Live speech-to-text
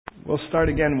We'll start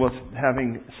again with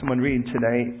having someone read.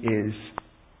 Today is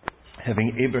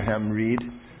having Abraham read.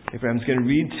 Abraham's going to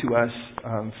read to us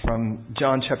from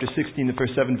John chapter 16, the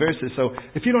first 7 verses. So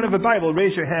if you don't have a Bible,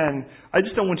 raise your hand. I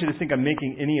just don't want you to think I'm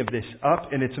making any of this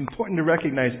up. And it's important to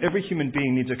recognize every human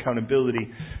being needs accountability.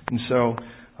 And so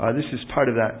this is part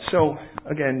of that. So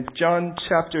again, John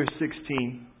chapter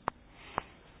 16.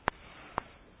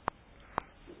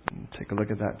 Take a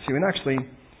look at that too. And actually,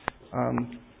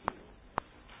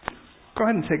 go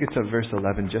ahead and take it to verse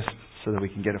 11 just so that we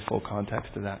can get a full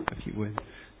context of that, if you would,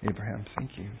 Abraham.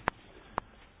 Thank you.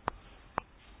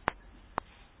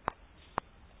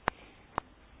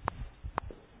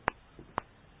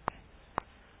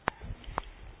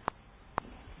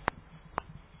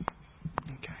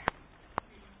 Okay.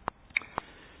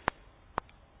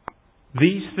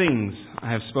 These things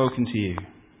I have spoken to you,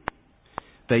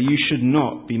 that you should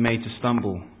not be made to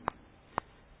stumble.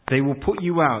 They will put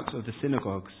you out of the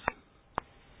synagogues.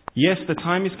 Yes, the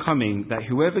time is coming that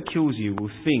whoever kills you will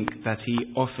think that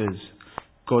he offers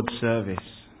God service.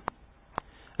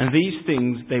 And these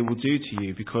things they will do to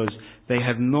you because they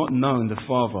have not known the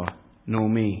Father nor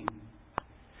me.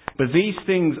 But these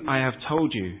things I have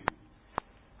told you,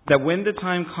 that when the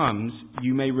time comes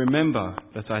you may remember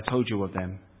that I told you of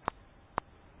them.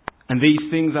 And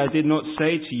these things I did not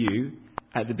say to you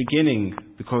at the beginning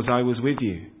because I was with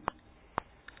you.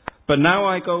 But now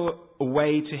I go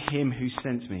away to him who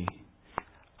sent me.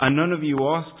 And none of you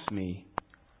asks me,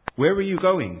 where are you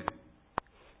going?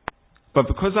 But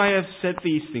because I have said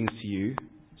these things to you,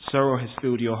 sorrow has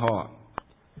filled your heart.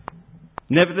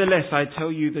 Nevertheless, I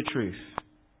tell you the truth.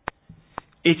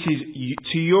 It is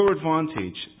to your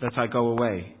advantage that I go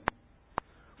away.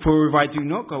 For if I do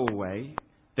not go away,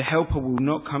 the Helper will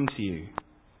not come to you.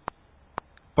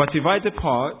 But if I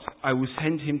depart, I will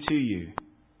send him to you.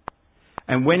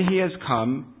 And when he has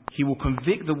come, he will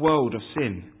convict the world of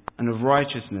sin and of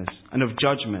righteousness and of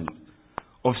judgment.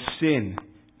 Of sin,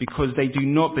 because they do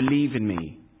not believe in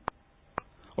me.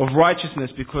 Of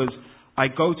righteousness, because I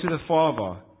go to the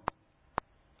Father,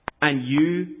 and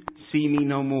you see me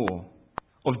no more.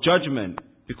 Of judgment,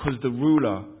 because the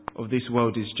ruler of this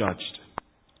world is judged.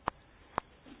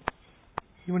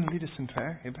 You want to lead us in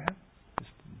prayer, Abraham?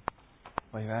 Just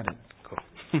while you're at it. Cool.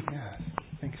 Yeah,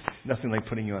 thanks. Nothing like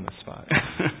putting you on the spot.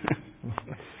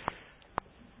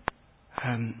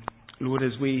 Lord,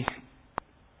 as we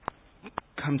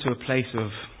come to a place of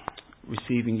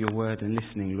receiving your word and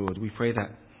listening, Lord, we pray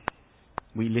that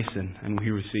we listen and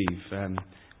we receive.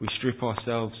 We strip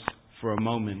ourselves for a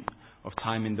moment of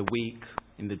time in the week,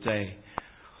 in the day,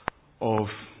 of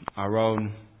our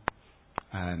own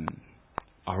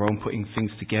putting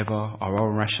things together, our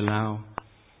own rationale,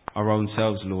 our own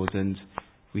selves, Lord, and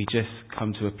we just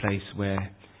come to a place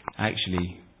where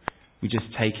actually we just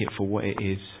take it for what it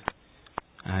is.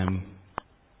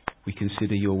 We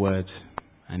consider your word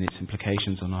and its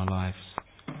implications on our lives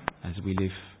as we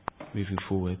live moving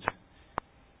forward.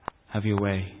 Have your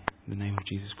way in the name of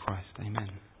Jesus Christ. Amen.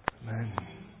 Amen.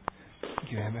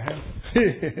 Thank you, Abraham.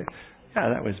 Yeah,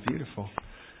 that was beautiful.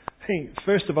 Hey,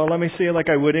 first of all, let me say it like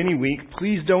I would any week.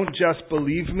 Please don't just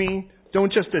believe me.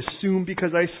 Don't just assume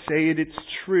because I say it, it's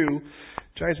true.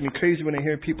 It drives me crazy when I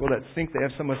hear people that think they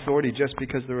have some authority just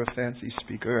because they're a fancy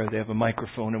speaker or they have a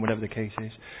microphone or whatever the case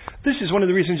is. This is one of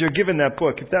the reasons you're given that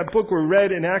book. If that book were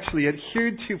read and actually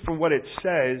adhered to for what it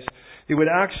says, it would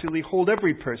actually hold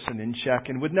every person in check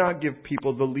and would not give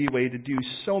people the leeway to do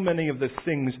so many of the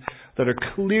things that are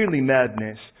clearly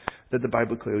madness that the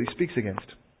Bible clearly speaks against.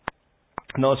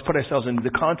 Now let's put ourselves into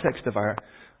the context of our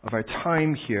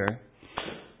time here.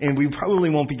 And we probably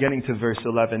won't be getting to verse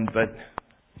 11, but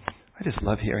I just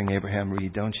love hearing Abraham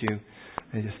read, don't you?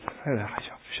 I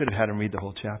should have had him read the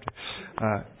whole chapter.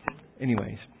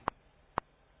 Anyways,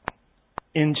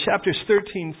 in chapters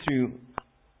 13 through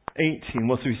 18,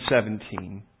 well through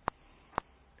 17,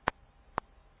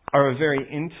 are a very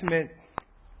intimate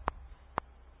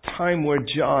time where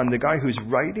John, the guy who's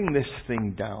writing this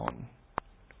thing down,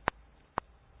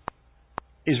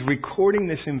 is recording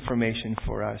this information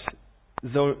for us,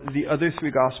 though the other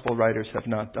 3 gospel writers have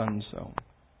not done so.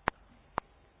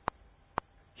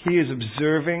 He is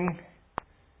observing,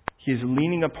 he is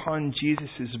leaning upon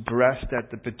Jesus' breast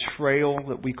at the betrayal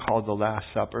that we call the Last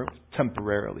Supper,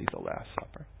 temporarily the Last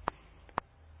Supper.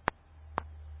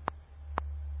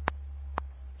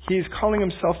 He is calling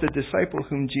himself the disciple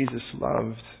whom Jesus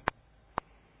loved.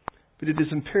 But it is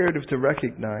imperative to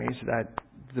recognize that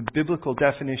the biblical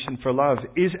definition for love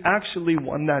is actually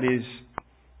one that is,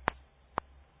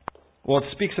 well, it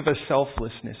speaks of a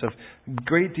selflessness, of a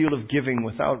great deal of giving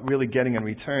without really getting in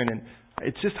return. And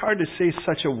it's just hard to say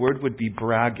such a word would be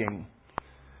bragging.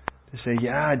 To say,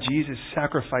 yeah, Jesus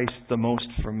sacrificed the most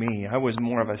for me. I was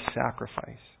more of a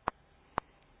sacrifice.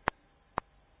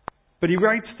 But he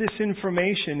writes this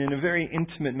information in a very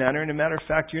intimate manner. And a matter of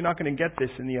fact, you're not going to get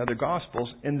this in the other Gospels.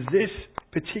 And this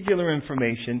particular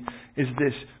information is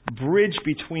this bridge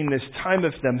between this time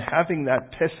of them having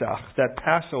that Pesach, that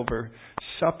Passover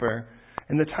supper,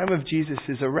 and the time of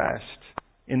Jesus' arrest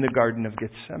in the Garden of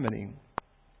Gethsemane.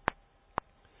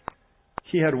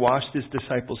 He had washed his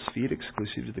disciples' feet,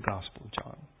 exclusive to the Gospel of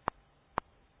John.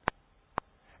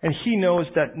 And he knows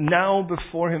that now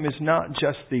before him is not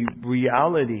just the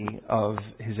reality of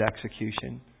his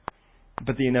execution,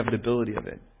 but the inevitability of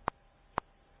it.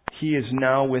 He is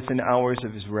now within hours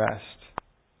of his rest.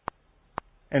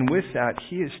 And with that,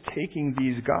 he is taking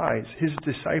these guys, his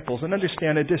disciples, and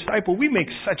understand a disciple, we make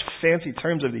such fancy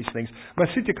terms of these things.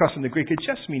 Masitikos in the Greek, it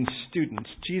just means students.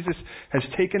 Jesus has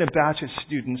taken a batch of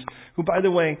students who, by the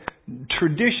way,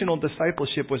 traditional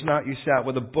discipleship was not you sat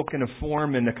with a book and a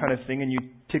form and the kind of thing and you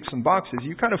tick some boxes.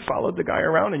 You kind of followed the guy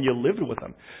around and you lived with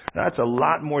him. That's a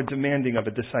lot more demanding of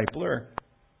a discipler.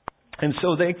 And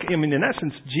so in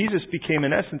essence, Jesus became,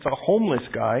 in essence, a homeless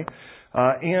guy.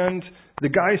 And the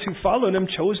guys who followed him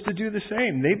chose to do the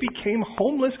same. They became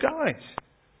homeless guys.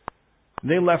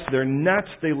 They left their nets,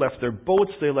 they left their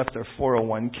boats, they left their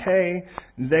 401k,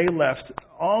 they left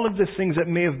all of the things that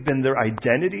may have been their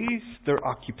identities, their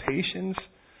occupations,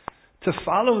 to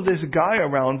follow this guy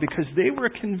around because they were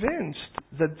convinced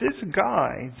that this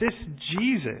guy, this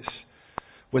Jesus,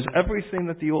 was everything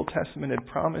that the Old Testament had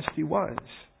promised he was.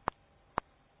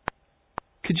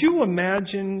 Could you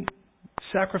imagine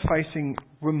sacrificing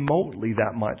remotely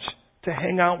that much to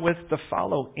hang out with, to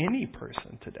follow any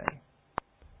person today?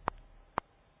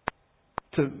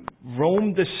 To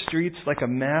roam the streets like a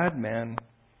madman,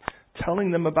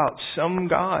 telling them about some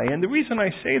guy. And the reason I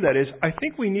say that is I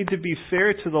think we need to be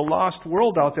fair to the lost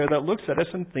world out there that looks at us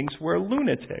and thinks we're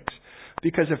lunatics.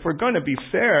 Because if we're going to be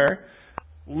fair,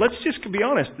 let's just be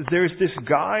honest. There's this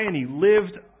guy and he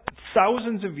lived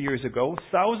thousands of years ago,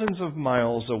 thousands of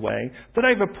miles away, that I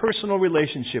have a personal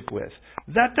relationship with.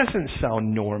 That doesn't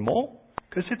sound normal,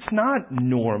 because it's not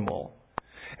normal.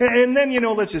 And then,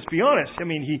 let's just be honest. I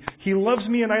mean, he loves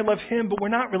me and I love him, but we're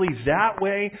not really that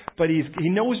way. But he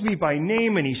knows me by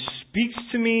name and he speaks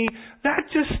to me. That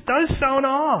just does sound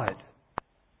odd.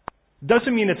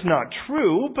 Doesn't mean it's not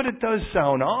true, but it does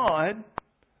sound odd.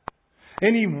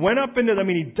 And he went up into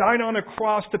he died on a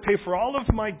cross to pay for all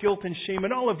of my guilt and shame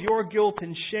and all of your guilt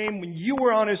and shame when you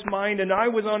were on his mind and I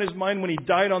was on his mind when he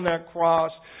died on that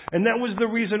cross. And that was the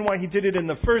reason why he did it in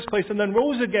the first place. And then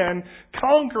rose again,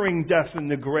 conquering death in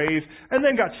the grave, and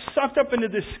then got sucked up into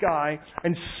the sky.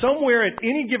 And somewhere at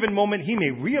any given moment, he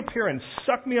may reappear and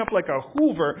suck me up like a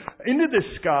hoover into the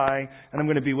sky, and I'm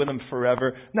going to be with him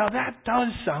forever. Now that does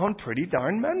sound pretty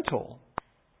darn mental.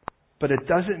 But it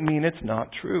doesn't mean it's not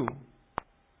true.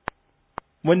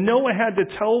 When Noah had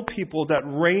to tell people that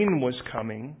rain was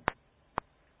coming,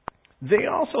 they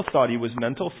also thought he was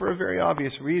mental for a very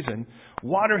obvious reason.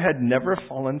 Water had never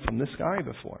fallen from the sky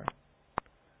before.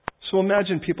 So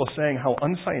imagine people saying how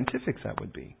unscientific that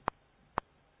would be.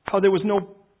 How there was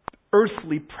no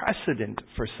earthly precedent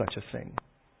for such a thing.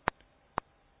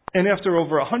 And after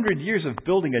over 100 years of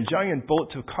building a giant boat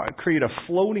to create a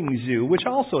floating zoo, which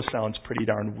also sounds pretty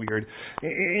darn weird,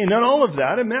 and on all of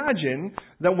that, imagine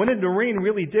that when the rain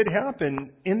really did happen,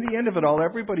 in the end of it all,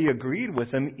 everybody agreed with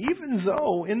him, even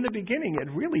though in the beginning it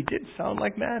really did sound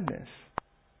like madness.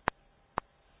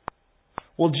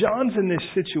 Well, John's in this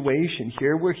situation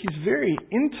here where he's very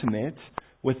intimate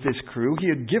with this crew. He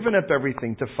had given up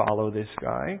everything to follow this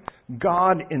guy,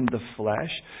 God in the flesh.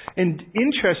 And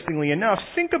interestingly enough,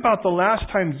 think about the last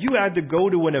time you had to go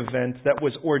to an event that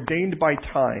was ordained by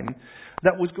time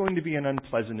that was going to be an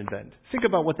unpleasant event. Think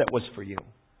about what that was for you.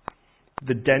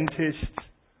 The dentist,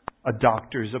 a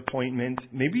doctor's appointment.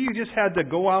 Maybe you just had to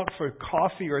go out for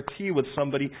coffee or tea with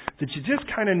somebody that you just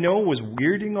kind of know was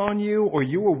weirding on you, or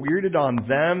you were weirded on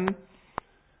them.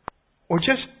 Or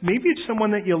just, maybe it's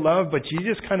someone that you love, but you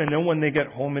just kind of know when they get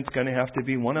home it's going to have to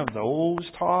be one of those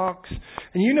talks.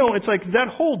 And it's like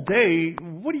that whole day,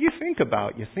 what do you think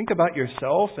about? You think about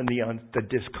yourself and the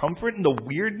discomfort and the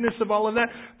weirdness of all of that.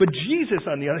 But Jesus,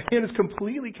 on the other hand, is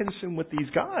completely consumed with these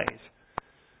guys.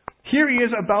 Here he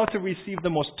is about to receive the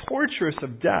most torturous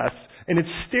of deaths, and it's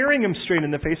staring him straight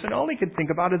in the face, and all he can think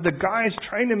about is the guys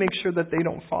trying to make sure that they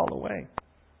don't fall away.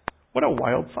 What a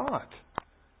wild thought.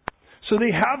 So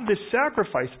they have this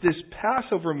sacrifice, this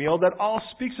Passover meal that all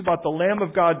speaks about the Lamb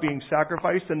of God being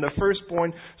sacrificed and the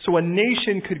firstborn so a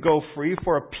nation could go free,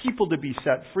 for a people to be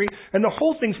set free. And the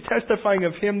whole thing's testifying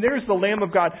of Him. There's the Lamb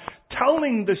of God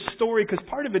telling the story, because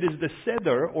part of it is the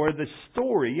Seder, or the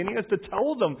story, and He has to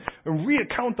tell them and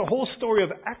recount the whole story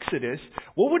of Exodus.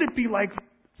 What would it be like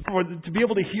to be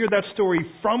able to hear that story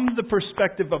from the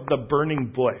perspective of the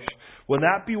burning bush? Wouldn't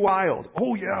that be wild?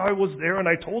 Oh yeah, I was there and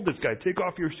I told this guy, take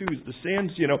off your shoes. The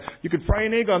sand's, you could fry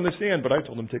an egg on the sand, but I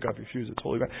told him, take off your shoes. It's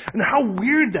holy ground. And how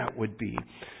weird that would be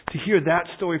to hear that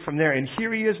story from there. And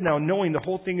here he is now knowing the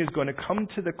whole thing is going to come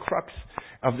to the crux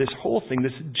of this whole thing,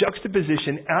 this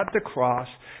juxtaposition at the cross.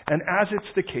 And as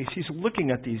it's the case, he's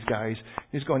looking at these guys.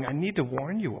 He's going, I need to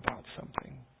warn you about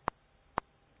something.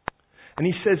 And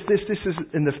he says this is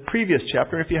in the previous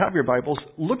chapter. If you have your Bibles,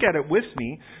 look at it with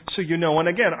me so you know. And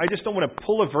again, I just don't want to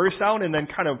pull a verse out and then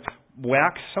kind of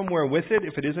whack somewhere with it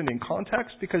if it isn't in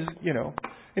context because,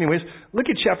 Anyways, look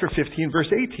at chapter 15,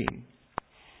 verse 18.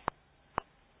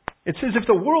 It says, if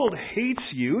the world hates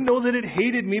you, know that it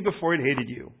hated me before it hated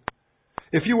you.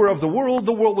 If you were of the world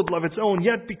would love its own.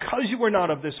 Yet because you were not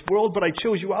of this world, but I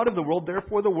chose you out of the world,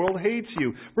 therefore the world hates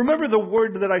you. Remember the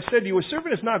word that I said to you, a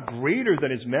servant is not greater than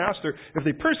his master. If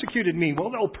they persecuted me,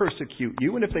 well, they'll persecute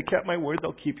you. And if they kept my word,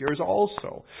 they'll keep yours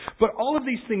also. But all of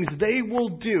these things they will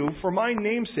do for my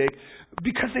name's sake,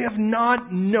 because they have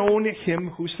not known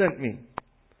him who sent me.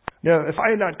 Now, if I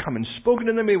had not come and spoken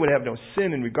to them, they would have no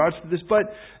sin in regards to this.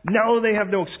 But now they have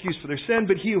no excuse for their sin.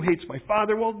 But he who hates my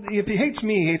Father, well, if he hates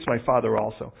me, he hates my Father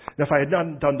also. And if I had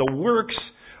not done the works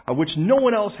which no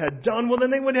one else had done, well, then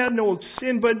they would have no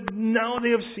sin. But now they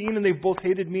have seen, and they've both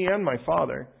hated me and my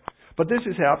Father. But this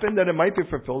has happened that it might be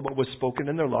fulfilled what was spoken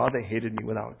in their law. They hated me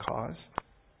without cause.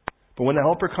 But when the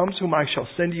Helper comes, whom I shall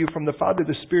send to you from the Father,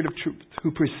 the Spirit of truth, who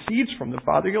proceeds from the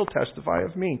Father, he'll testify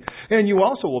of me. And you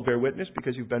also will bear witness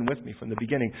because you've been with me from the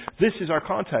beginning. This is our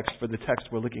context for the text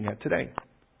we're looking at today.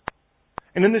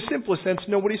 And in the simplest sense,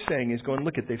 no, what he's saying is going,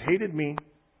 look, they've hated me,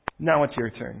 now it's your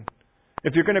turn.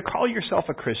 If you're going to call yourself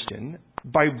a Christian,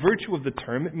 by virtue of the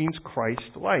term, it means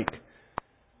Christ-like.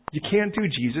 You can't do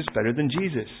Jesus better than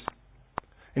Jesus.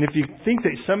 And if you think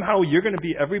that somehow you're going to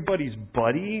be everybody's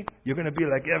buddy, you're going to be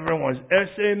like everyone's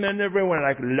amen, everyone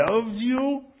loves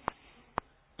you,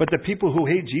 but the people who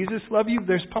hate Jesus love you,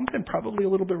 there's something probably a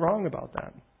little bit wrong about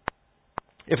that.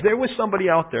 If there was somebody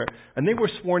out there and they were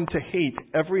sworn to hate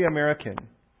every American,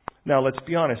 now let's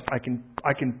be honest, I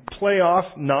can play off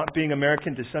not being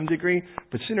American to some degree,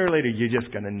 but sooner or later you're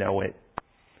just going to know it.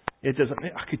 It doesn't,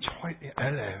 I could try,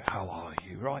 hello, how are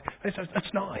you, right?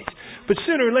 That's nice. But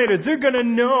sooner or later, they're going to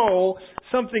know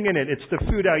something in it. It's the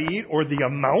food I eat, or the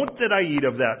amount that I eat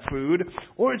of that food,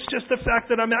 or it's just the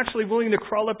fact that I'm actually willing to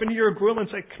crawl up into your grill and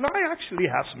say, can I actually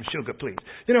have some sugar, please?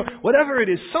 Whatever it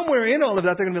is, somewhere in all of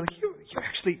that, they're going to be like, you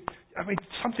actually,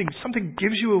 something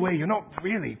gives you away. You're not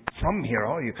really from here,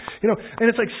 are you? And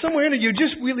it's like somewhere in it, you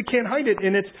just really can't hide it.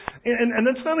 And and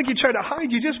it's not like you try to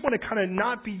hide. You just want to kind of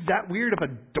not be that weird of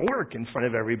a dork in front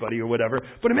of everybody or whatever.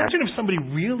 But imagine if somebody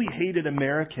really hated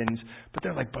Americans, but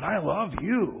they're like, but I love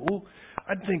you.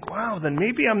 I'd think, wow, then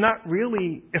maybe I'm not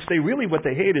really, if they really, what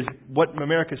they hate is what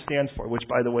America stands for, which,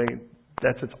 by the way,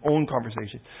 that's its own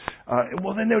conversation.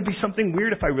 Well, then there would be something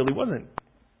weird if I really wasn't.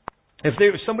 If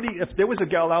there was a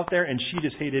gal out there and she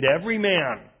just hated every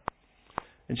man,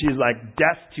 and she's like,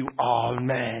 death to all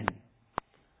men,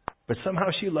 but somehow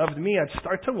she loved me, I'd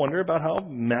start to wonder about how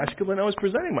masculine I was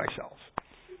presenting myself.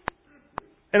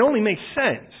 It only makes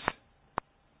sense.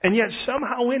 And yet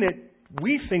somehow in it,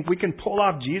 we think we can pull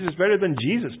off Jesus better than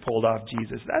Jesus pulled off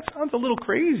Jesus. That sounds a little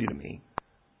crazy to me.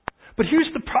 But here's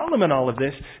the problem in all of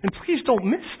this, and please don't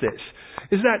miss this,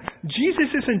 is that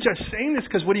Jesus isn't just saying this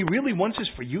because what he really wants is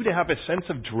for you to have a sense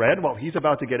of dread while he's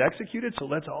about to get executed, so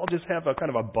let's all just have a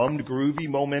kind of a bummed, groovy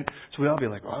moment, so we all be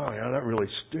like, oh, yeah, that really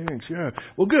stinks, yeah.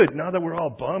 Well, good, now that we're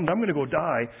all bummed, I'm going to go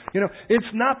die.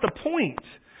 It's not the point.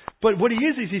 But what he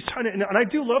is he's trying to, and I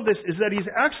do love this, is that he's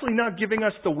actually not giving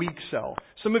us the weak sell.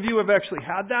 Some of you have actually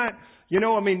had that.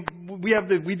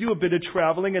 We do a bit of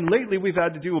traveling, and lately we've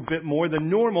had to do a bit more than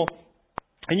normal.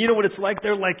 And you know what it's like?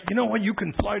 They're like, you know what? You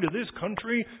can fly to this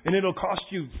country, and it'll cost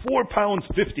you £4.50,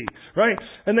 right?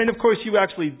 And then, of course, you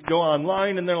actually go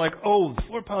online, and they're like, oh,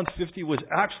 £4.50 was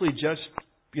actually just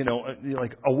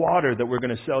like a water that we're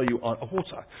going to sell you on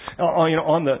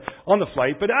on the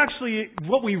flight. But actually,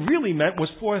 what we really meant was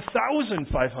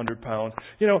 4,500 pounds.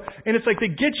 And it's like they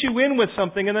get you in with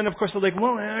something, and then of course they're like,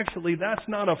 well, actually, that's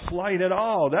not a flight at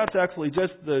all. That's actually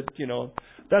just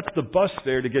that's the bus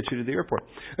fare to get you to the airport.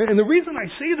 And the reason I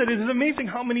say that is it's amazing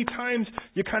how many times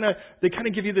they kind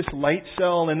of give you this light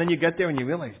sell, and then you get there and you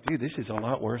realize, dude, this is a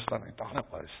lot worse than I thought it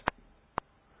was.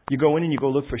 You go in and you go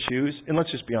look for shoes, and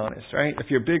let's just be honest, right? If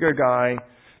you're a bigger guy,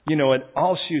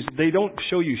 all shoes, they don't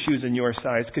show you shoes in your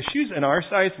size, because shoes in our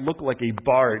size look like a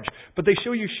barge, but they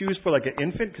show you shoes for like an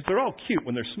infant, because they're all cute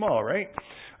when they're small, right?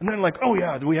 And then like, oh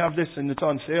yeah, we have this and it's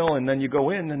on sale, and then you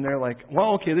go in and they're like,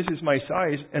 well, okay, this is my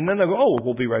size, and then they go, oh,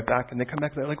 we'll be right back, and they come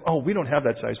back and they're like, oh, we don't have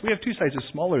that size. We have 2 sizes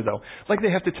smaller though. Like they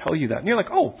have to tell you that. And you're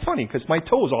like, oh, funny, because my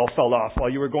toes all fell off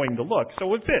while you were going to look,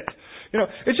 so it fits.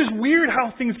 It's just weird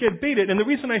how things get baited. And the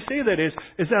reason I say that is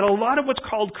that a lot of what's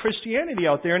called Christianity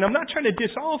out there, and I'm not trying to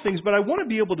diss all things, but I want to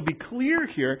be able to be clear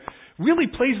here, really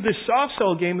plays this soft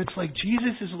sell game. It's like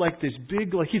Jesus is like this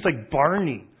big, like he's like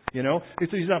Barney.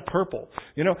 He's not purple,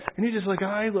 and he's just like,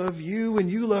 I love you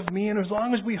and you love me, and as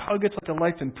long as we hug, it's like a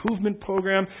life improvement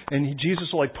program, and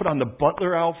Jesus will like put on the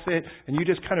butler outfit, and you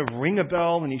just kind of ring a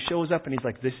bell, and he shows up, and he's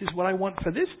like, this is what I want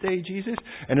for this day, Jesus,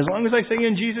 and as long as I say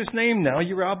in Jesus' name, now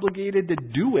you're obligated to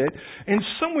do it. And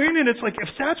somewhere in it, it's like, if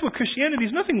that's what Christianity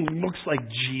is, nothing looks like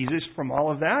Jesus from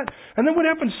all of that. And then what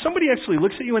happens? Somebody actually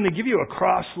looks at you and they give you a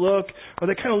cross look,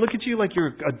 or they kind of look at you like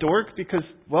you're a dork because,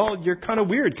 well, you're kind of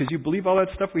weird because you believe all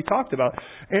that stuff we talked about.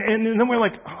 And then we're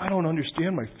like, oh, I don't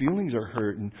understand. My feelings are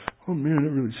hurt. And, oh, man,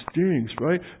 that really stinks,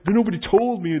 right? Then nobody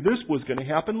told me this was going to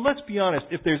happen. Let's be honest.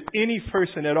 If there's any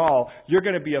person at all you're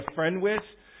going to be a friend with,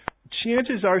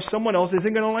 chances are someone else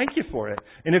isn't going to like you for it.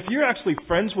 And if you're actually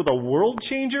friends with a world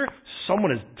changer,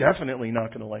 someone is definitely not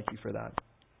going to like you for that.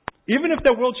 Even if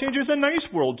that world changer is a nice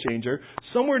world changer,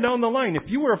 somewhere down the line, if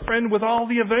you were a friend with all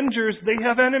the Avengers, they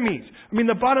have enemies. I mean,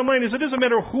 the bottom line is it doesn't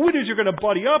matter who it is you're going to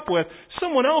buddy up with.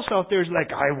 Someone else out there is like,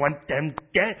 I want them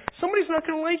dead. Somebody's not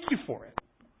going to like you for it.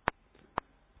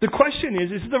 The question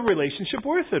is the relationship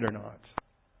worth it or not?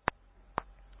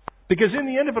 Because in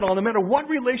the end of it all, no matter what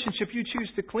relationship you choose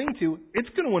to cling to, it's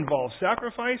going to involve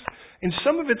sacrifice, and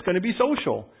some of it's going to be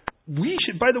social. We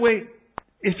should, by the way,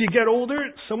 if you get older,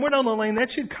 somewhere down the line, that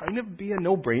should kind of be a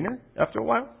no-brainer after a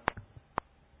while.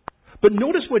 But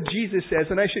notice what Jesus says,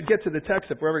 and I should get to the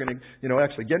text if we're ever going to,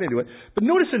 actually get into it. But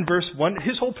notice in verse 1,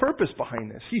 his whole purpose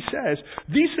behind this. He says,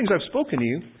 these things I've spoken to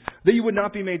you, that you would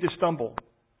not be made to stumble.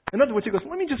 In other words, he goes,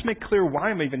 let me just make clear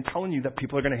why I'm even telling you that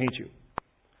people are going to hate you.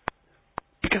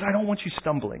 Because I don't want you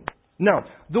stumbling. Now,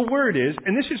 the word is,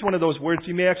 and this is one of those words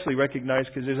you may actually recognize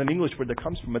because there's an English word that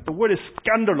comes from it. The word is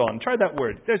scandalon. Try that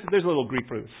word. There's a little Greek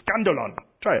for it. Scandalon.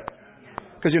 Try it.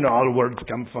 Because all words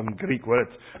come from Greek words.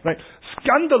 Right?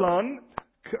 Scandalon,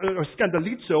 or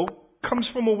scandalizo, comes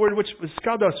from a word which is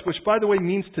skados, which by the way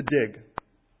means to dig.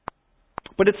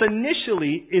 But it's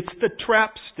the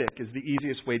trap stick is the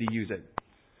easiest way to use it.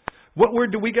 What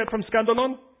word do we get from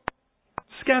scandalon?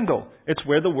 Scandal. It's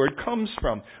where the word comes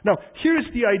from. Now, here's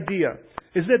the idea,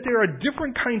 is that there are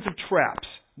different kinds of traps.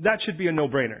 That should be a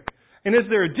no-brainer. And as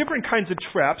there are different kinds of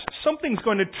traps, something's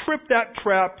going to trip that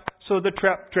trap so the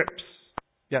trap trips.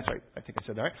 Yeah, that's right. I think I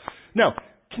said that right. Now,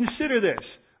 consider this.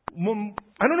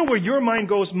 I don't know where your mind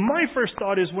goes. My first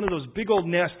thought is one of those big old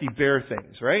nasty bear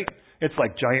things, right? It's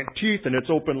like giant teeth and it's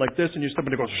open like this and you step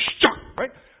and it goes, right?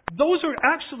 Those are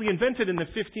actually invented in the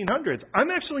 1500s. I'm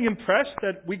actually impressed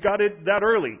that we got it that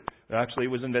early. Actually, it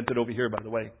was invented over here, by the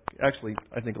way. Actually,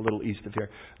 I think a little east of here.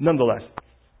 Nonetheless.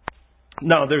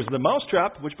 Now, there's the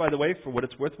mousetrap, which, by the way, for what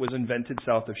it's worth, was invented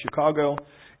south of Chicago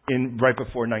right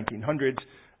before 1900s.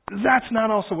 That's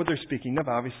not also what they're speaking of.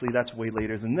 Obviously, that's way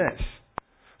later than this.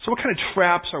 So what kind of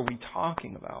traps are we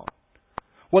talking about?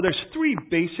 Well, there's 3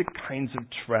 basic kinds of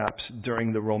traps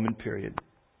during the Roman period.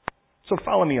 So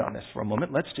follow me on this for a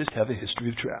moment. Let's just have a history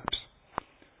of traps.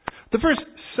 The first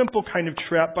simple kind of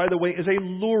trap, by the way, is a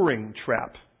luring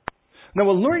trap. Now,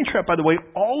 a luring trap, by the way,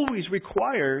 always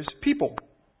requires people.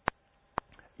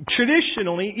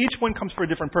 Traditionally, each one comes for a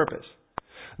different purpose.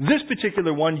 This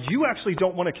particular one, you actually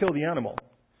don't want to kill the animal.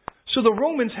 So the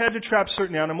Romans had to trap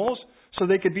certain animals so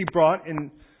they could be brought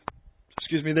in,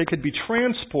 they could be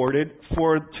transported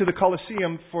to the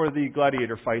Colosseum for the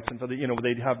gladiator fights, and for the,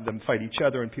 they'd have them fight each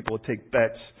other, and people would take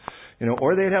bets,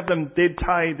 or they'd have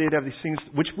these things,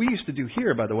 which we used to do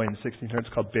here, by the way, in the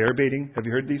 1600s, called bear baiting. Have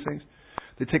you heard of these things?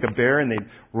 They'd take a bear and they'd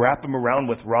wrap him around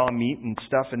with raw meat and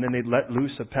stuff, and then they'd let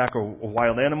loose a pack of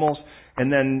wild animals,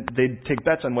 and then they'd take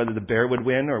bets on whether the bear would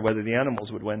win or whether the animals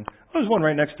would win. There's one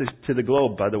right next to the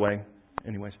globe, by the way.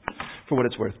 Anyways, for what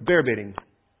it's worth, bear baiting.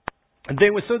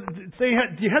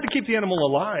 You had to keep the animal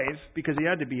alive because he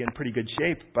had to be in pretty good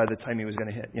shape by the time he was going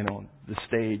to hit, the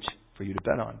stage for you to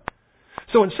bet on.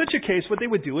 So in such a case, what they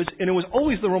would do is, and it was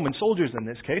always the Roman soldiers in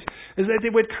this case, is that they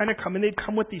would kind of come and they'd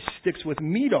come with these sticks with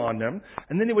meat on them,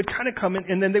 and then they would kind of come in,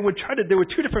 and then they would there were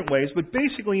two different ways, but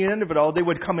basically at the end of it all, they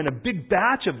would come in a big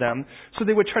batch of them, so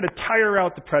they would try to tire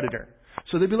out the predator.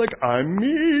 So they'd be like, I'm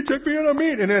meat, take me on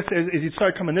meat. And as you'd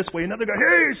start coming this way, another guy,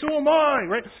 hey, so am I,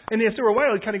 right? And after a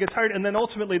while, he'd kind of get tired, and then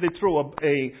ultimately they'd throw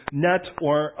a net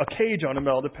or a cage on him.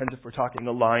 It all depends if we're talking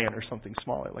a lion or something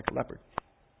smaller, like a leopard.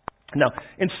 Now,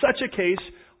 in such a case,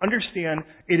 understand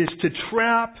it is to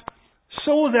trap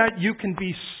so that you can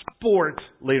be sport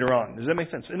later on. Does that make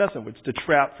sense? In other words, to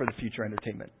trap for the future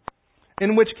entertainment.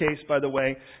 In which case, by the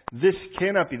way, this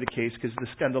cannot be the case because the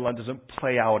scandalon doesn't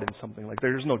play out in something like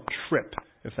there's no trip,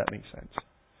 if that makes sense.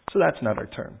 So that's not our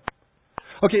term.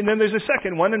 Okay, and then there's a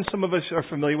second one, and some of us are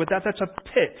familiar with that. That's a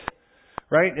pit.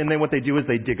 Right? And then what they do is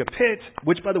they dig a pit,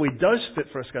 which, by the way, does fit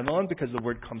for a scandalon because the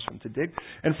word comes from to dig.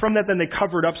 And from that, then they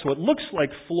cover it up so it looks like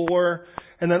floor.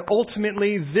 And then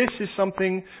ultimately, this is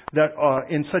something that,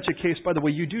 in such a case, by the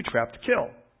way, you do trap to kill.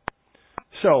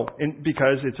 So,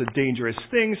 because it's a dangerous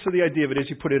thing, so the idea of it is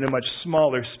you put it in a much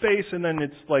smaller space, and then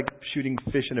it's like shooting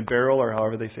fish in a barrel, or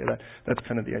however they say that. That's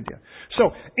kind of the idea. So,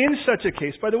 in such a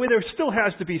case, by the way, there still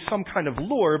has to be some kind of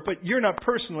lure, but you're not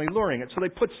personally luring it. So they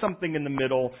put something in the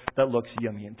middle that looks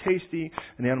yummy and tasty,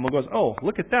 and the animal goes, oh,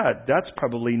 look at that. That's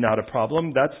probably not a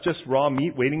problem. That's just raw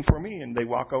meat waiting for me. And they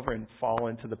walk over and fall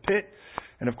into the pit,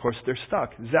 and of course they're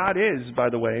stuck. That is, by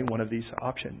the way, one of these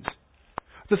options.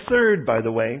 The third, by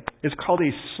the way, is called a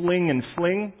sling and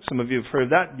fling. Some of you have heard of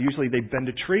that. Usually they bend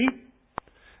a tree.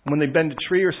 And when they bend a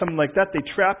tree or something like that, they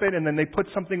trap it and then they put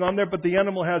something on there. But the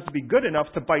animal has to be good enough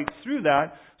to bite through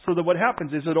that so that what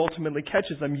happens is it ultimately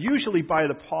catches them, usually by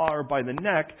the paw or by the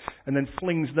neck, and then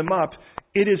flings them up.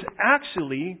 It is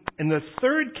actually, in the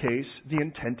third case, the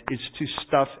intent is to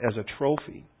stuff as a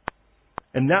trophy.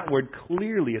 And that word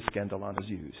clearly, a scandalon, is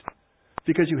used.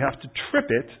 Because you have to trip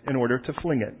it in order to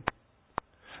fling it.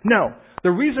 Now,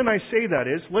 the reason I say that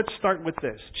is, let's start with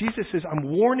this. Jesus says,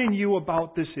 I'm warning you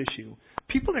about this issue.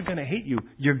 People are going to hate you.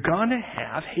 You're going to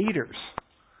have haters.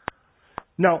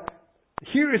 Now,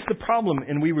 here is the problem,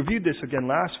 and we reviewed this again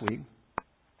last week.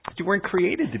 You weren't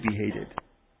created to be hated.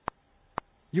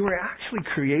 You were actually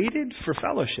created for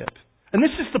fellowship. And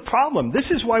this is the problem. This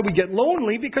is why we get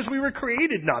lonely, because we were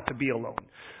created not to be alone.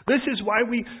 This is why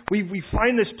we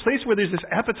find this place where there's this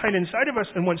appetite inside of us,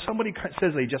 and when somebody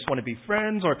says they just want to be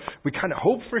friends, or we kind of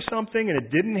hope for something and it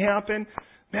didn't happen,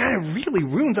 man, it really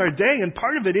ruins our day. And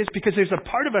part of it is because there's a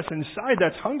part of us inside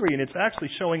that's hungry, and it's actually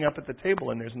showing up at the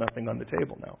table, and there's nothing on the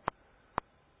table now.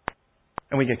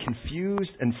 And we get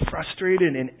confused and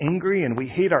frustrated and angry, and we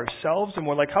hate ourselves, and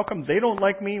we're like, how come they don't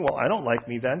like me? Well, I don't like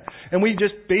me then. And we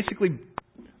just basically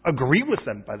agree with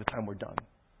them by the time we're done.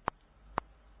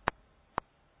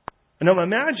 And now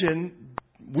imagine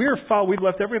we've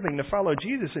left everything to follow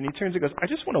Jesus, and he turns and goes, I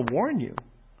just want to warn you.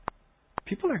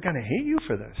 People are going to hate you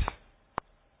for this.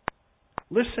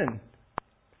 Listen,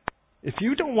 if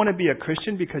you don't want to be a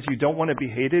Christian because you don't want to be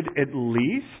hated, at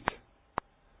least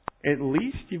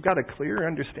you've got a clear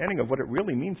understanding of what it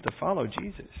really means to follow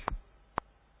Jesus.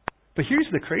 But here's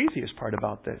the craziest part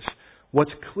about this. What's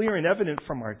clear and evident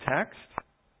from our text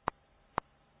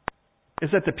is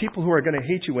that the people who are going to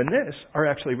hate you in this are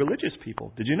actually religious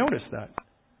people. Did you notice that?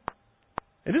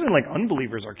 It isn't like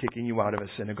unbelievers are kicking you out of a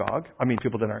synagogue. I mean,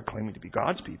 people that aren't claiming to be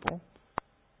God's people.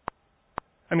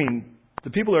 I mean, the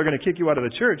people who are going to kick you out of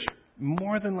the church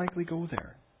more than likely go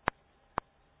there.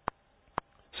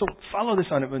 So follow this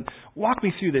on it and walk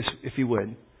me through this, if you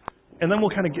would. And then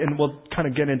we'll kind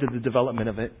of get into the development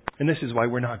of it. And this is why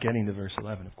we're not getting to verse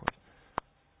 11, of course.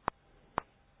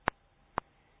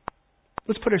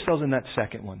 Let's put ourselves in that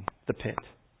second one, the pit.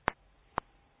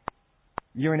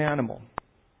 You're an animal.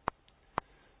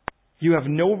 You have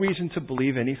no reason to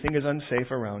believe anything is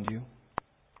unsafe around you.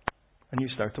 And you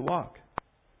start to walk.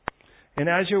 And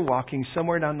as you're walking,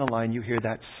 somewhere down the line, you hear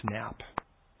that snap.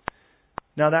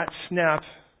 Now that snap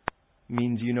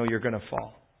means you know you're going to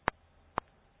fall.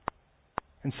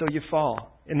 And so you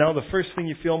fall. And now the first thing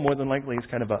you feel more than likely is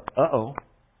kind of a, uh-oh.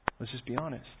 Let's just be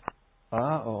honest.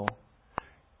 Uh-oh.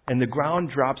 And the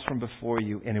ground drops from before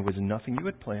you, and it was nothing you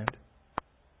had planned.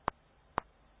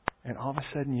 And all of a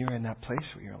sudden you're in that place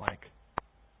where you're like,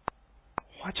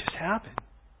 what just happened?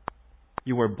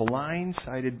 You were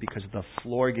blindsided because the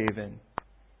floor gave in.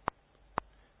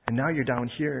 And now you're down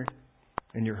here,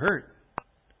 and you're hurt.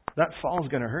 That fall is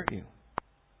going to hurt you.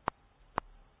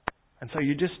 And so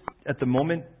you're just, at the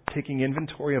moment, taking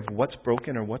inventory of what's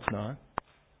broken or what's not.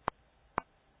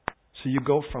 So you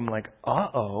go from like,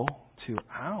 uh-oh, to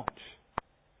ouch.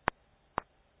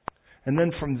 And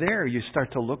then from there, you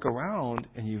start to look around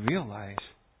and you realize,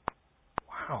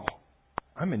 wow,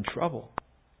 I'm in trouble.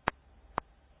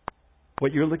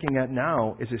 What you're looking at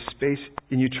now is a space,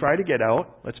 and you try to get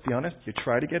out. Let's be honest, you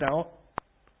try to get out.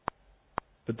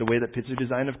 But the way that pits are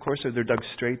designed, of course, they're dug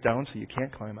straight down so you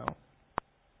can't climb out.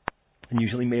 And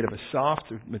usually made of a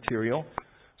soft material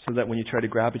so that when you try to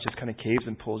grab it, just kind of caves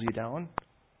and pulls you down.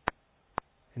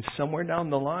 And somewhere down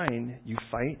the line, you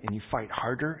fight, and you fight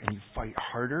harder, and you fight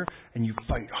harder, and you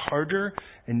fight harder,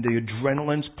 and the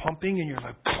adrenaline's pumping, and you're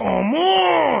like, come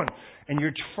on! And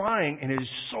you're trying, and it is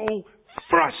so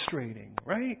frustrating,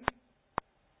 right?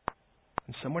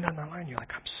 And somewhere down the line, you're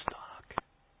like, I'm stuck.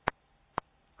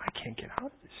 I can't get out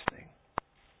of this thing.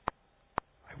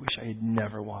 I wish I had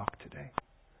never walked today.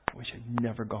 I wish I'd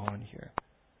never gone here.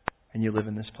 And you live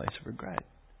in this place of regret.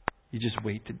 You just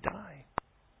wait to die.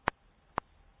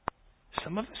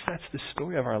 Some of us, that's the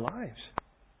story of our lives.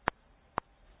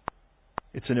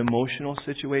 It's an emotional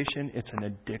situation. It's an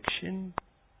addiction.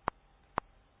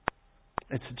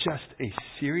 It's just a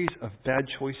series of bad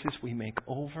choices we make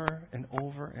over and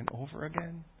over and over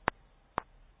again.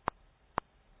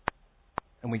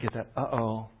 And we get that,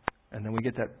 uh-oh. And then we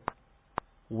get that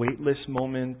weightless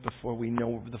moment before we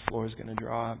know the floor is going to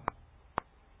drop.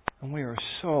 And we are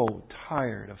so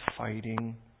tired of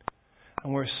fighting.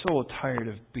 And we're so tired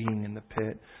of being in the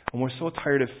pit. And we're so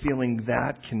tired of feeling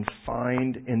that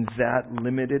confined and that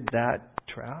limited, that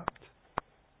trapped.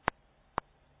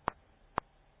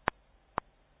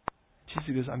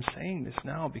 Jesus goes, I'm saying this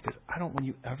now because I don't want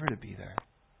you ever to be there.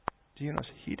 Do you know?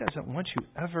 He doesn't want you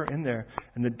ever in there.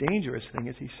 And the dangerous thing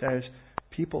is he says,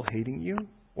 people hating you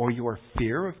or your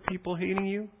fear of people hating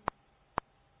you,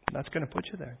 that's going to put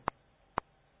you there.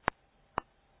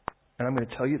 And I'm going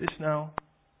to tell you this now.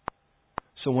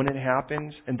 So when it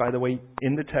happens, and by the way,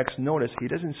 in the text, notice, he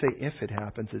doesn't say if it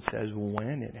happens, it says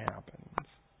when it happens.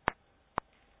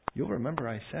 You'll remember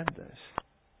I said this.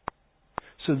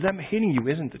 So them hating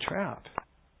you isn't the trap.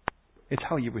 It's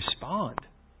how you respond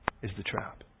is the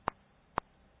trap.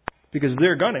 Because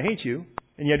they're going to hate you,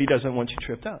 and yet he doesn't want you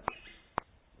tripped up.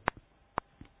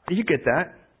 You get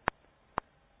that?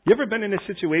 You ever been in a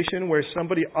situation where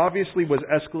somebody obviously was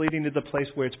escalating to the place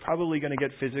where it's probably going to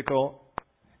get physical,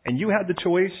 and you had the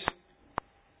choice,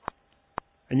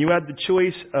 and you had the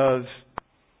choice of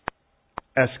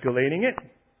escalating it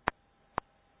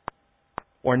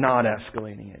or not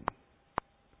escalating it?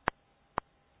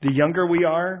 The younger we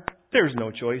are, there's no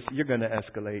choice. You're going to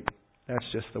escalate. That's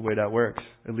just the way that works.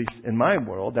 At least in my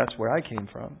world, that's where I came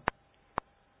from.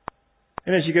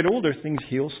 And as you get older, things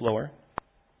heal slower.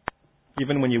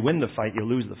 Even when you win the fight, you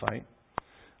lose the fight.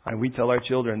 We tell our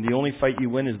children, the only fight you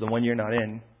win is the one you're not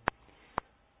in.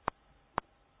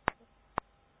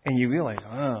 And you realize,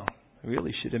 oh, I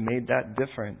really should have made that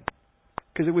different.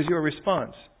 Because it was your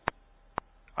response.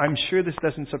 I'm sure this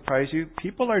doesn't surprise you.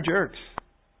 People are jerks.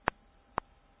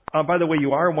 By the way,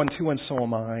 you are one too, and so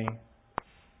am I.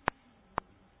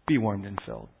 Be warmed and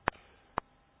filled.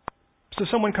 So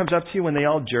someone comes up to you and they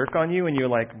all jerk on you and you're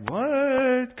like,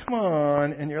 what? Come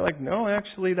on. And you're like, no,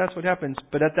 actually, that's what happens.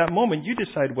 But at that moment, you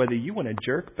decide whether you want to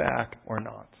jerk back or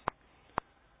not.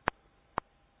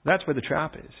 That's where the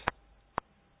trap is.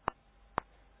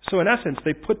 So in essence,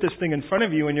 they put this thing in front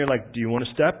of you and you're like, do you want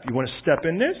to step? You want to step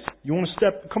in this? You want to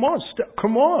step? Come on, step.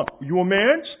 Come on. You a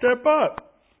man? Step up.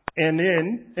 And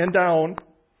in and down.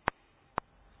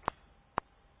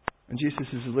 And Jesus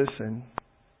says, listen,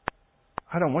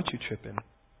 I don't want you tripping.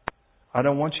 I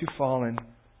don't want you falling.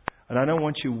 And I don't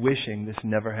want you wishing this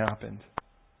never happened.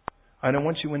 I don't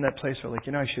want you in that place where like,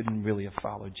 I shouldn't really have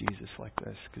followed Jesus like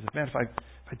this. Because man, if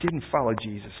I didn't follow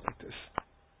Jesus like this,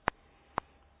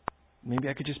 maybe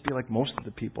I could just be like most of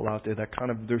the people out there that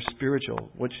kind of, they're spiritual.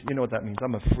 Which, you know what that means.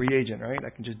 I'm a free agent, right? I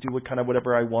can just do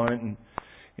whatever I want. And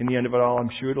in the end of it all, I'm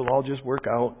sure it'll all just work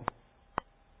out.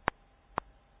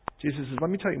 Jesus says, let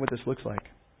me tell you what this looks like.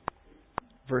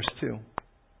 Verse 2.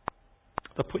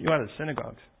 They'll put you out of the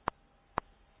synagogues.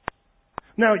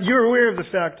 Now, you're aware of the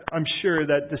fact, I'm sure,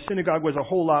 that the synagogue was a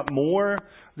whole lot more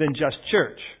than just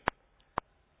church.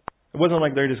 It wasn't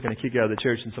like they're just going to kick you out of the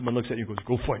church and someone looks at you and goes,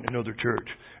 go find another church.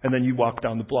 And then you walk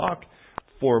down the block,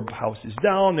 4 houses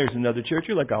down, there's another church.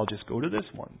 You're like, I'll just go to this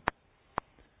one.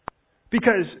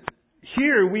 Because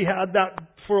here we had that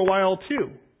for a while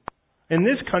too. In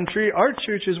this country, our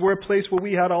churches were a place where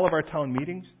we had all of our town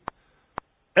meetings.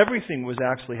 Everything was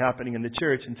actually happening in the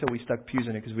church until we stuck pews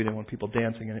in it because we didn't want people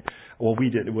dancing in it. Well, we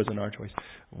did. It wasn't our choice.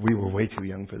 We were way too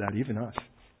young for that, even us.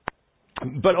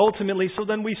 But ultimately, so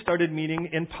then we started meeting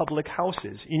in public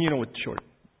houses. And you know what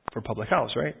for public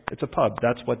house, right? It's a pub.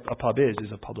 That's what a pub is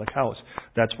a public house.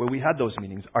 That's where we had those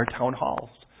meetings, our town halls.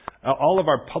 All of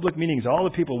our public meetings, all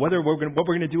the people, what we're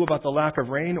going to do about the lack of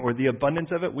rain or the abundance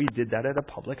of it, we did that at a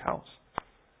public house.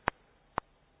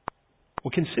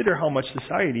 Well, consider how much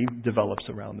society develops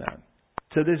around that.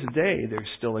 To this day, there's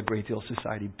still a great deal of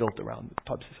society built around the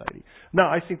pub society. Now,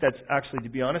 I think that's actually, to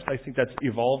be honest, I think that's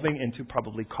evolving into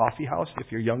probably coffee house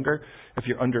if you're younger. If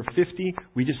you're under 50,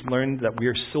 we just learned that we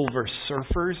are silver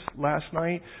surfers last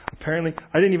night. Apparently,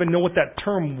 I didn't even know what that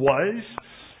term was.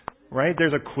 Right?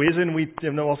 There's a quiz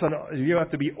and all of a sudden you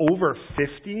have to be over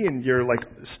 50 and you're like,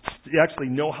 you actually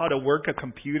know how to work a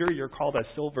computer. You're called a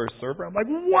silver surfer. I'm like,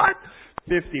 what?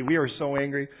 50. We are so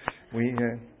angry.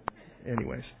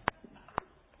 Anyways.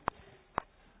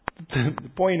 The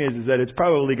point is that it's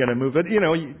probably going to move.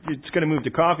 It's going to move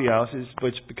to coffee houses,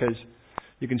 because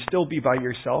you can still be by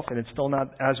yourself and it's still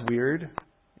not as weird,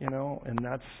 and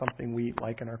that's something we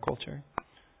like in our culture.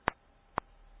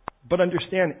 But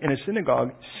understand, in a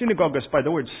synagogue by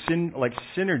the word like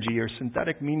synergy or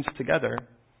synthetic means together.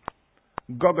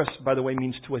 Gogos, by the way,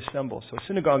 means to assemble. So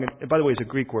synagogue, by the way, is a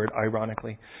Greek word,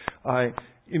 ironically.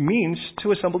 It means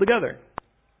to assemble together.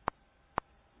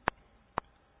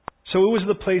 So it was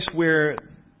the place where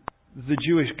the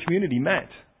Jewish community met.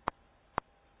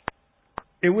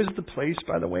 It was the place,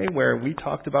 by the way, where we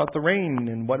talked about the rain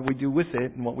and what we do with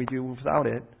it and what we do without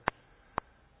it.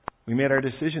 We made our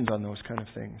decisions on those kind of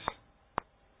things.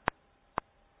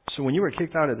 So when you were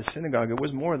kicked out of the synagogue, it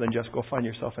was more than just go find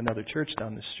yourself another church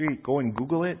down the street. Go and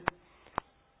Google it.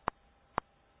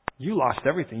 You lost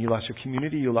everything. You lost your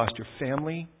community. You lost your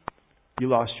family. You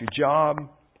lost your job.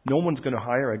 No one's going to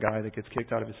hire a guy that gets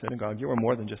kicked out of a synagogue. You are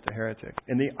more than just a heretic.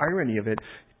 And the irony of it,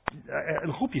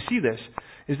 I hope you see this,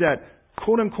 is that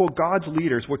quote-unquote God's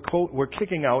leaders were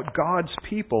kicking out God's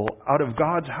people out of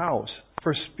God's house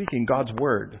for speaking God's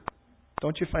word.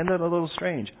 Don't you find that a little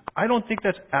strange? I don't think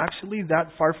that's actually that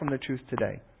far from the truth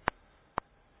today.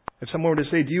 If someone were to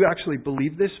say, do you actually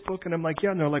believe this book? And I'm like, yeah.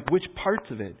 And they're like, which parts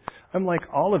of it? I'm like,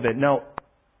 all of it. Now,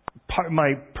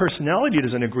 my personality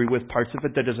doesn't agree with parts of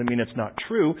it. That doesn't mean it's not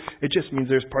true. It just means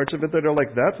there's parts of it that are like,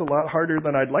 that's a lot harder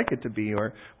than I'd like it to be.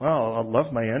 Or, wow, I'll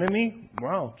love my enemy?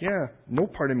 Wow, yeah. No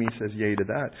part of me says yay to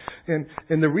that.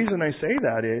 And the reason I say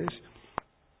that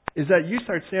is that you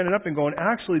start standing up and going,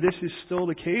 actually, this is still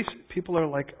the case. People are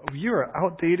like, oh, you're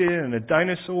outdated and a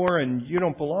dinosaur and you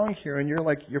don't belong here. And you're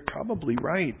like, you're probably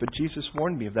right. But Jesus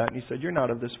warned me of that. And he said, you're not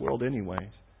of this world anyways.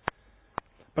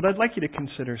 But I'd like you to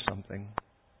consider something.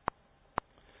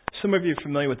 Some of you are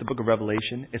familiar with the book of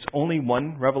Revelation. It's only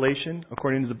one revelation,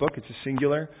 according to the book. It's a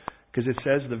singular, because it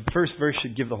says, the first verse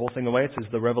should give the whole thing away. It says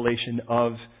the revelation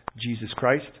of Jesus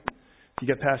Christ. If you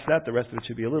get past that, the rest of it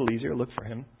should be a little easier. Look for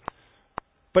him.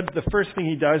 But the first thing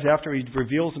he does after he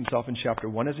reveals himself in chapter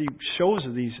 1 is he shows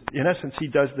these, in essence, he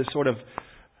does this sort of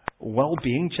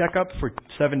well-being checkup for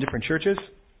 7 different churches.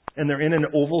 And they're in an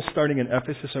oval starting in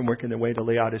Ephesus and working their way to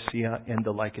Laodicea and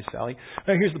the Lycus Valley.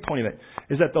 Now here's the point of it,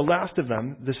 is that the last of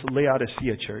them, this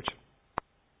Laodicea church,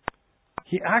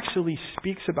 he actually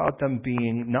speaks about them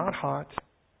being not hot,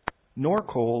 nor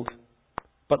cold,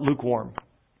 but lukewarm.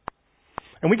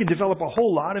 And we can develop a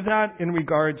whole lot of that in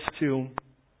regards to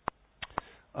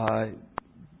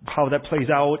how that plays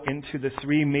out into the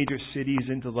 3 major cities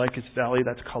into the Lycus Valley.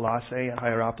 That's Colossae and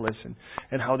Hierapolis,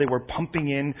 and how they were pumping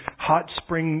in hot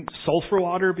spring sulfur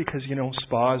water because,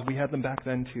 spas, we had them back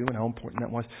then too, and how important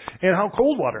that was. And how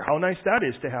cold water, how nice that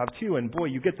is to have too. And boy,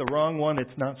 you get the wrong one, it's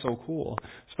not so cool,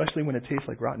 especially when it tastes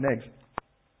like rotten eggs.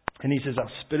 And he says,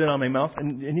 I'll spit it on my mouth.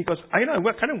 And he goes,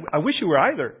 I wish you were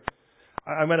either.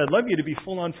 I mean, I'd love you to be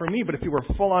full on for me, but if you were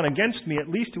full on against me, at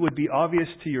least it would be obvious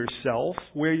to yourself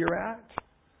where you're at.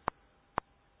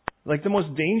 Like the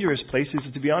most dangerous places,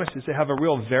 to be honest, is to have a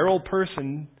real virile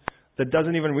person that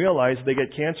doesn't even realize they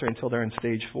get cancer until they're in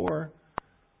stage 4.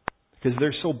 Because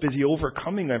they're so busy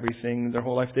overcoming everything their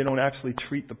whole life, they don't actually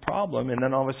treat the problem. And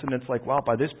then all of a sudden it's like, wow,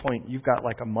 by this point you've got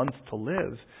like a month to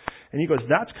live. And he goes,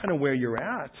 that's kind of where you're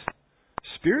at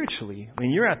spiritually. I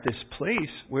mean, you're at this place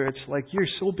where it's like you're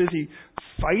so busy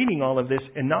fighting all of this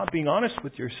and not being honest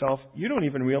with yourself, you don't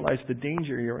even realize the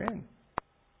danger you're in.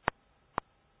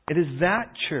 It is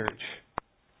that church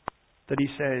that he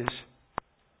says,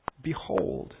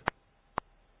 behold,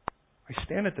 I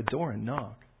stand at the door and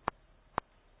knock.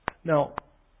 Now,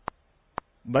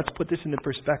 let's put this into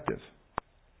perspective.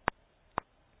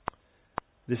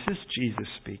 This is Jesus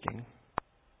speaking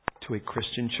to a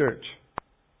Christian church.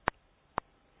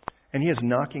 And he is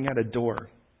knocking at a door.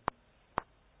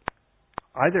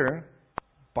 Either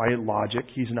by logic,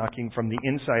 he's knocking from the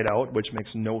inside out, which makes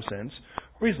no sense,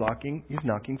 or he's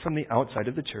knocking from the outside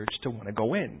of the church to want to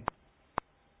go in.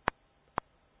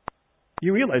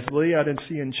 You realize the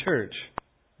Laodicean church,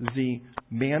 the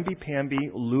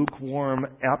mamby-pamby, lukewarm,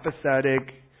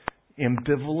 apathetic,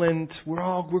 ambivalent,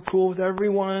 we're cool with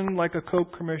everyone, like a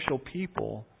Coke commercial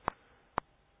people.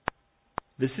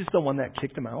 This is the one that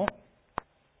kicked them out.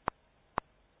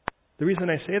 The reason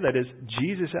I say that is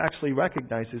Jesus actually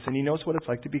recognizes and he knows what it's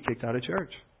like to be kicked out of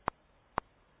church.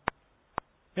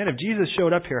 Man, if Jesus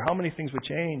showed up here, how many things would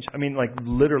change? I mean, like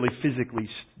literally physically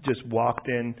just walked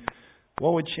in.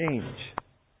 What would change?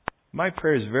 My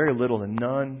prayer is very little to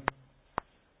none.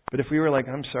 But if we were like,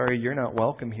 I'm sorry, you're not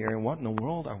welcome here, what in the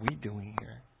world are we doing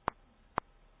here?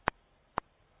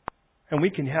 And we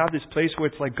can have this place where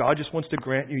it's like God just wants to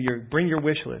grant you bring your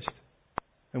wish list.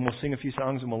 And we'll sing a few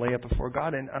songs and we'll lay up before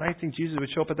God. And I think Jesus would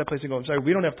show up at that place and go, I'm sorry,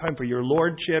 we don't have time for your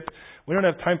lordship. We don't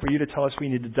have time for you to tell us we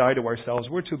need to die to ourselves.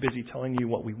 We're too busy telling you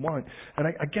what we want. And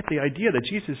I get the idea that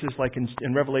Jesus is like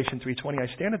in Revelation 3:20,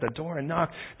 I stand at the door and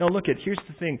knock. Now look, here's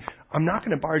the thing. I'm not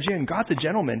going to barge in. God's a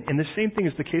gentleman. And the same thing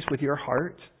is the case with your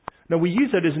heart. Now, we use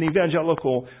that as an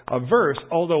evangelical verse,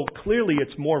 although clearly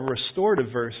it's more of a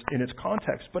restorative verse in its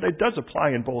context, but it does apply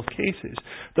in both cases.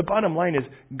 The bottom line is,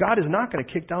 God is not going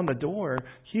to kick down the door.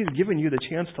 He's given you the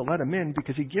chance to let him in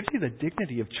because he gives you the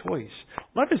dignity of choice.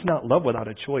 Love is not love without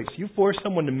a choice. You force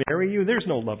someone to marry you, there's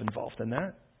no love involved in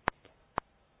that.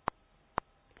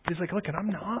 He's like, look,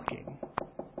 I'm knocking.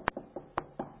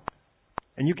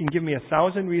 And you can give me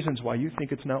 1,000 reasons why you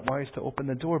think it's not wise to open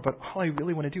the door, but all I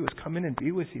really want to do is come in and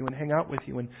be with you and hang out with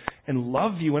you and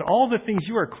love you. And all the things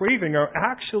you are craving are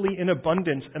actually in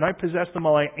abundance, and I possess them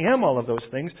all. I am all of those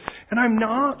things, and I'm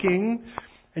knocking,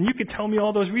 and you could tell me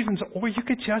all those reasons, or you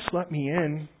could just let me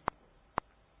in.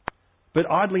 But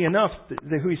oddly enough,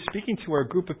 who he's speaking to are a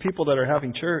group of people that are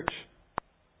having church.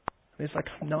 And it's like,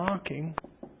 I'm knocking.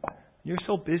 You're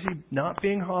so busy not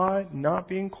being hot, not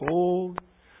being cold.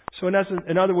 So in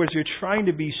other words, you're trying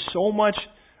to be so much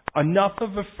enough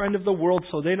of a friend of the world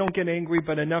so they don't get angry,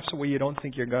 but enough so where you don't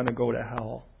think you're going to go to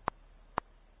hell.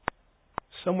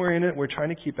 Somewhere in it, we're trying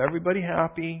to keep everybody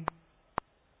happy.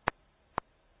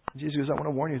 Jesus goes, I want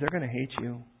to warn you, they're going to hate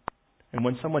you. And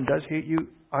when someone does hate you,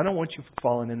 I don't want you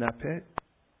falling in that pit.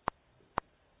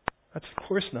 That's of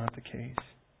course not the case.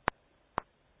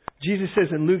 Jesus says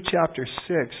in Luke chapter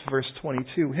 6, verse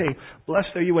 22, hey, blessed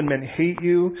are you when men hate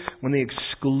you, when they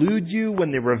exclude you,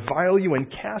 when they revile you and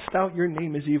cast out your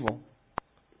name as evil.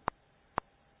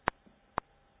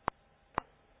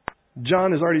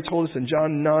 John has already told us in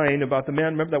John 9 about the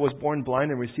man, remember, that was born blind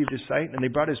and received his sight, and they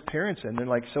brought his parents in. They're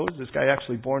like, so is this guy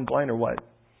actually born blind or what?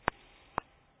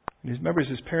 And his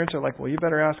parents are like, well, you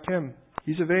better ask him.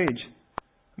 He's of age.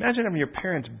 Imagine having your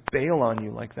parents bail on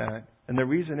you like that. And the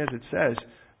reason is, it says,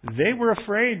 they were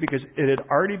afraid because it had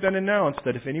already been announced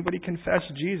that if anybody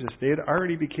confessed Jesus, they'd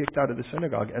already be kicked out of the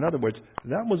synagogue. In other words,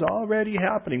 that was already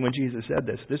happening when Jesus said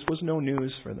this. This was no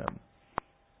news for them.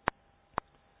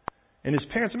 And his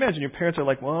parents, imagine your parents are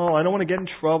like, well, I don't want to get in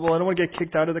trouble. I don't want to get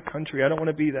kicked out of the country. I don't want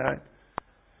to be that.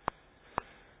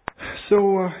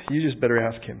 So you just better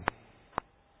ask him.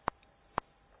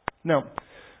 Now,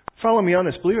 follow me on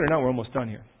this. Believe it or not, we're almost done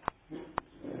here.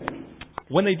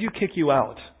 When they do kick you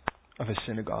out of a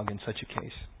synagogue in such a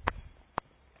case,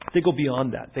 they go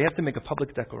beyond that. They have to make a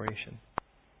public declaration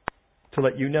to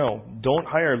let you know, don't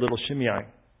hire little Shimei.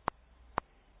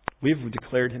 We've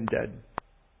declared him dead.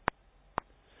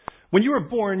 When you were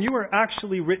born, you were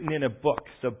actually written in a book,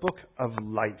 the book of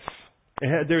life.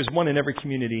 There's one in every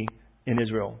community in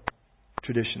Israel,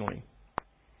 traditionally.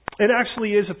 It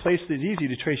actually is a place that's easy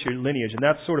to trace your lineage, and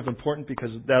that's sort of important because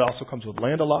that also comes with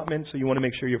land allotment, so you want to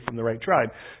make sure you're from the right tribe.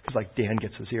 Because like Dan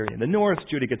gets his area in the north,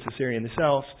 Judah gets his area in the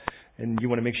south, and you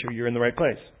want to make sure you're in the right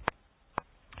place.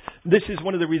 This is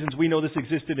one of the reasons we know this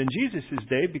existed in Jesus'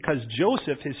 day, because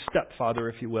Joseph, his stepfather,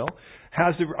 if you will,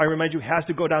 has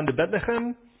to go down to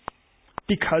Bethlehem.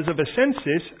 Because of a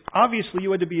census, obviously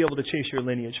you had to be able to chase your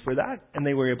lineage for that. And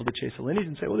they were able to chase the lineage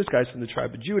and say, well, this guy's from the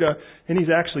tribe of Judah, and he's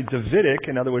actually Davidic.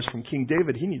 In other words, from King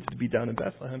David, he needs to be down in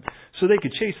Bethlehem. So they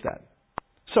could chase that.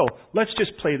 So let's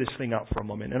just play this thing out for a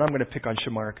moment. And I'm going to pick on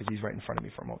Shamar because he's right in front of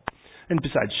me for a moment. And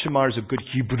besides, Shamar is a good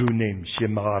Hebrew name,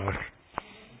 Shamar.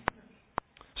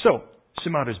 So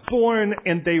Shamar is born,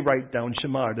 and they write down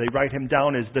Shamar. They write him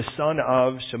down as the son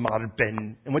of Shamar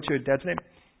ben. And what's your dad's name?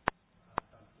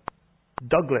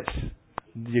 Douglas.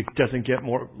 It doesn't get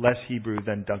less Hebrew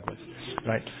than Douglas,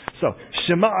 right? So,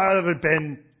 Shamar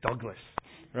ben Douglas,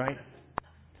 right?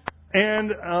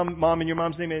 And Mom, and your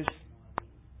mom's name is?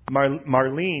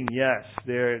 Marlene, yes.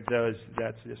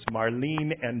 That's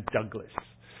Marlene and Douglas.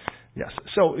 Yes.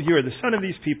 So you're the son of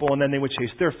these people, and then they would chase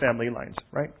their family lines,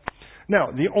 right?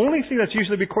 Now, the only thing that's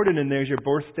usually recorded in there is your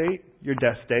birth date, your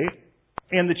death date,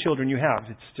 and the children you have.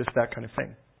 It's just that kind of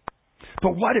thing.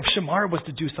 But what if Shamar was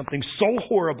to do something so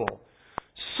horrible,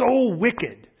 so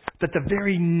wicked, that the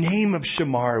very name of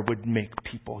Shamar would make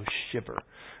people shiver?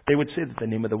 They would say that the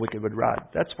name of the wicked would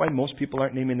rot. That's why most people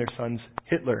aren't naming their sons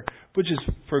Hitler, which is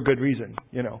for a good reason,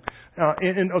 you know.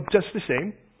 And just the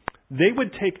same, they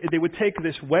would take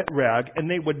this wet rag and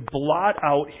they would blot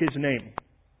out his name.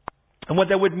 And what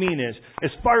that would mean is, as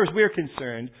far as we're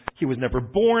concerned, he was never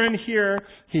born here,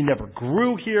 he never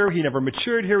grew here, he never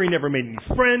matured here, he never made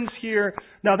any friends here.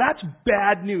 Now that's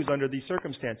bad news under these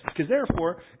circumstances, because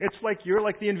therefore, it's like you're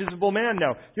like the invisible man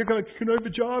now. You're going, can I have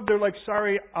a job? They're like,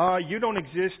 sorry, you don't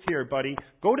exist here, buddy.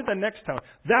 Go to the next town.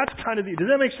 That's kind of does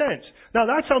that make sense? Now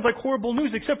that sounds like horrible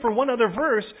news, except for one other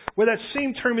verse where that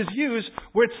same term is used,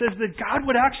 where it says that God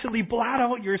would actually blot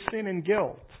out your sin and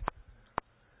guilt.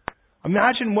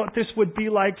 Imagine what this would be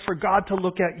like for God to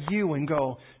look at you and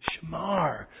go,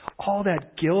 Shamar, all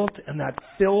that guilt and that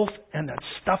filth and that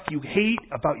stuff you hate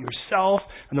about yourself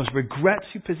and those regrets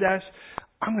you possess,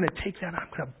 I'm going to take that, I'm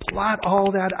going to blot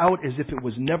all that out as if it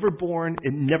was never born,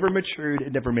 it never matured,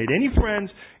 it never made any friends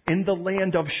in the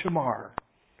land of Shamar.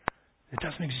 It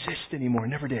doesn't exist anymore,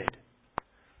 never did.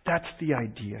 That's the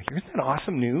idea here. Isn't that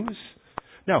awesome news?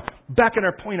 Now, back in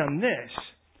our point on this,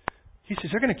 he says,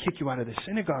 they're going to kick you out of the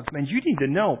synagogues. Man, you need to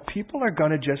know, people are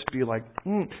going to just be like,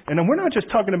 And then we're not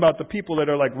just talking about the people that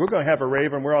are like, we're going to have a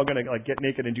rave and we're all going to like get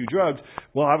naked and do drugs.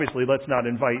 Well, obviously, let's not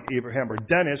invite Abraham or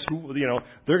Dennis, who, you know,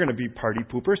 they're going to be party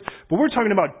poopers. But we're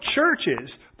talking about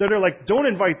churches that are like, don't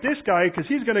invite this guy because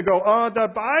he's going to go, the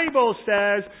Bible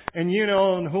says, and you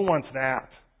know, who wants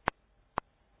that?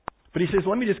 But he says,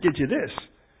 let me just get you this.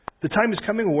 The time is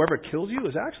coming when whoever kills you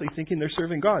is actually thinking they're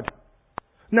serving God.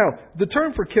 Now, the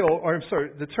term for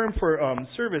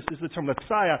service is the term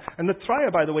Latzaya. And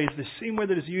Latzaya, by the way, is the same word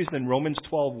that is used in Romans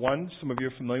 12:1. Some of you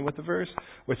are familiar with the verse,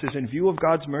 where it says, in view of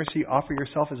God's mercy, offer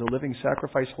yourself as a living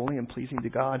sacrifice, holy and pleasing to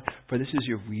God, for this is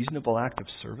your reasonable act of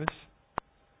service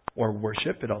or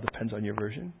worship. It all depends on your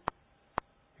version.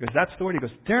 Because that's the word. He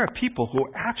goes, there are people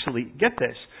who actually, get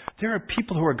this, there are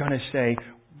people who are going to say,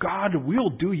 God, we'll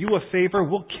do you a favor.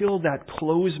 We'll kill that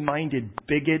closed-minded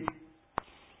bigot.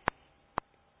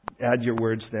 Add your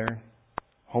words there.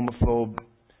 Homophobe,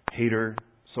 hater,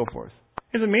 so forth.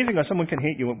 It's amazing how someone can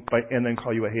hate you and then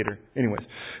call you a hater. Anyways,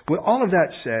 with all of that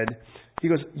said, he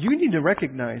goes, you need to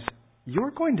recognize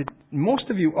most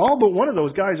of you, all but one of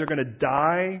those guys are going to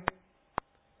die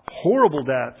horrible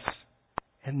deaths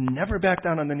and never back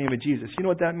down on the name of Jesus. You know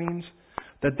what that means?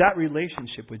 That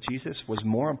relationship with Jesus was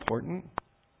more important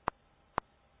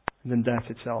than death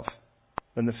itself,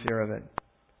 than the fear of it.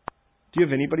 Do you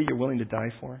have anybody you're willing to die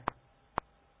for?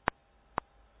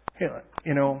 Hey,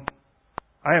 you know,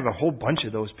 I have a whole bunch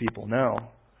of those people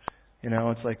now. You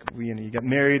know, it's like, you get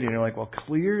married and you're like, well,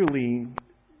 clearly,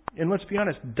 and let's be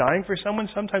honest, dying for someone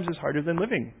sometimes is harder than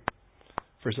living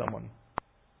for someone.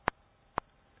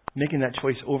 Making that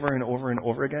choice over and over and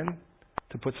over again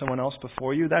to put someone else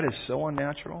before you, that is so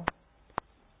unnatural.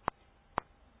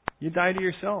 You die to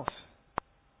yourself.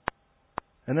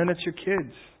 And then it's your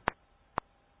kids.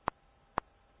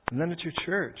 And then it's your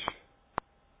church.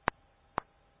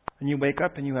 And you wake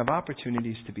up and you have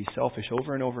opportunities to be selfish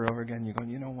over and over and over again. You're going,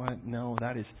 you know what? No,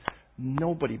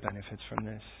 nobody benefits from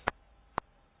this.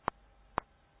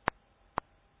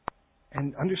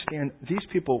 And understand, these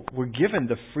people were given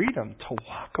the freedom to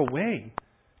walk away,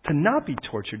 to not be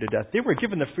tortured to death. They were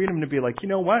given the freedom to be like, you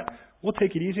know what? We'll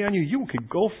take it easy on you. You could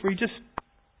go free. Just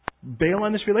bail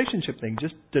on this relationship thing.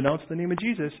 Just denounce the name of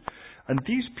Jesus. And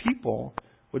these people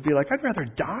would be like, I'd rather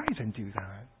die than do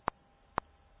that.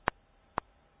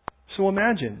 So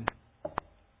imagine,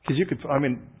 because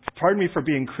pardon me for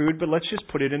being crude, but let's just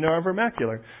put it into our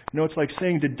vernacular. You know, it's like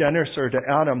saying to Dennis or to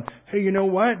Adam, hey, you know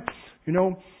what? You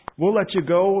know, we'll let you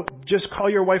go. Just call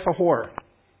your wife a whore.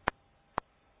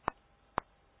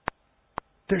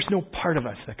 There's no part of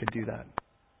us that could do that.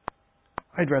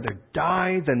 I'd rather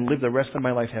die than live the rest of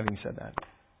my life having said that.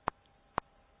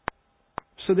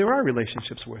 So there are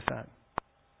relationships worth that.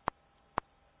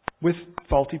 With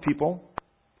faulty people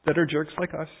that are jerks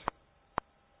like us.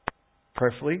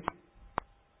 Prayerfully,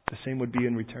 the same would be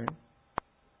in return.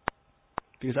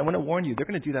 Because I want to warn you, they're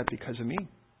going to do that because of me. And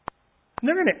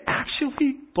they're going to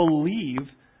actually believe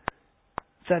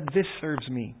that this serves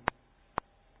me.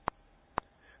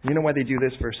 And you know why they do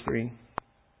this, verse 3?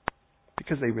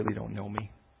 Because they really don't know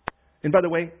me. And by the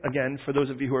way, again, for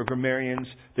those of you who are grammarians,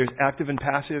 there's active and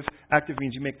passive. Active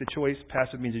means you make the choice.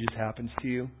 Passive means it just happens to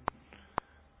you.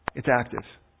 It's active.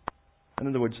 In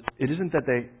other words, it isn't that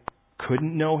they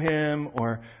couldn't know him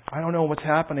or I don't know what's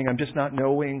happening, I'm just not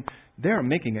knowing. They're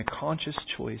making a conscious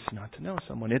choice not to know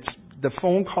someone. It's the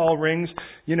phone call rings,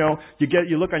 you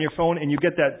look on your phone and you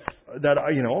get that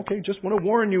okay, just want to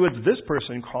warn you, it's this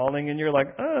person calling, and you're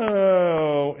like,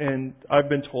 oh, and I've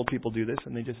been told people do this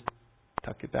and they just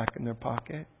tuck it back in their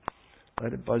pocket,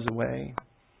 let it buzz away.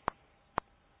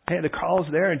 Hey, the call's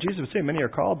there, and Jesus would say, many are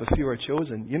called, but few are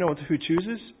chosen. You know who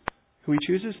chooses? Who he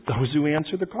chooses? Those who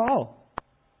answer the call.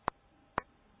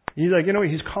 He's like,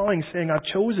 he's calling saying, I've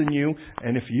chosen you,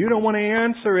 and if you don't want to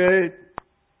answer it,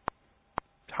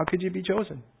 how could you be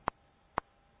chosen?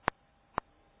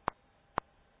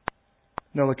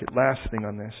 Now look at last thing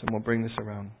on this, and we'll bring this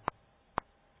around.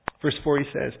 Verse 4, he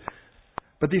says,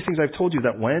 but these things I've told you,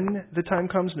 that when the time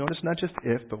comes, notice not just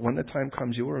if, but when the time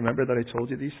comes, you will remember that I told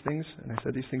you these things. And I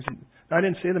said these things. I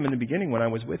didn't say them in the beginning when I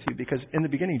was with you, because in the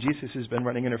beginning, Jesus has been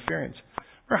running interference.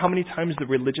 Remember how many times the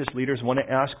religious leaders want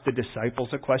to ask the disciples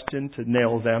a question to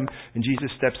nail them, and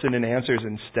Jesus steps in and answers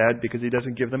instead because he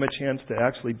doesn't give them a chance to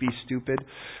actually be stupid?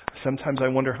 Sometimes I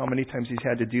wonder how many times he's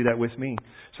had to do that with me.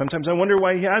 Sometimes I wonder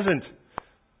why he hasn't.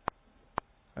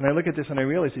 And I look at this and I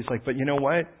realize he's like, but you know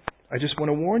what? I just want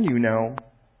to warn you now.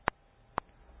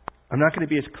 I'm not going to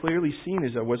be as clearly seen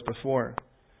as I was before.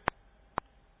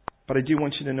 But I do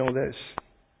want you to know this.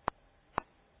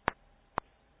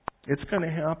 It's going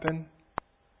to happen.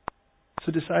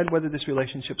 So decide whether this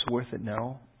relationship's worth it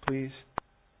now, please.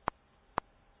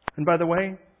 And by the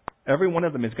way, every one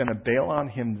of them is going to bail on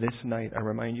him this night, I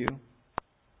remind you.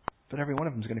 But every one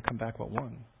of them is going to come back but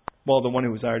one. Well, the one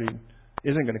who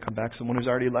isn't going to come back is the one who's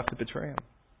already left to betray him.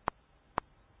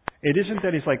 It isn't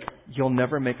that he's like, you'll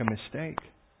never make a mistake.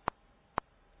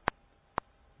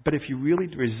 But if you really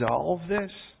resolve this,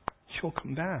 you'll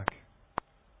come back.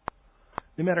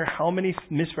 No matter how many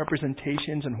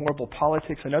misrepresentations and horrible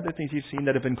politics and other things you've seen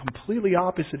that have been completely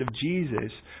opposite of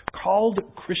Jesus, called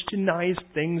Christianized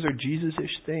things or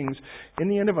Jesus-ish things, in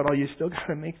the end of it all, you still got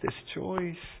to make this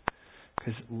choice.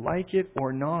 Because like it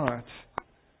or not,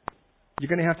 you're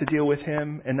going to have to deal with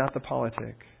him and not the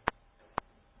politic.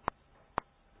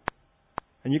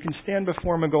 And you can stand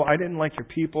before him and go, I didn't like your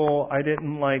people, I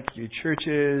didn't like your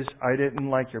churches, I didn't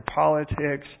like your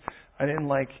politics, I didn't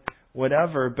like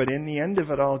whatever. But in the end of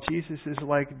it all, Jesus is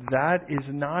like, that is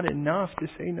not enough to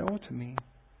say no to me.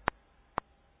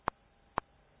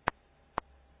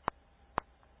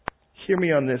 Hear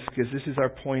me on this, because this is our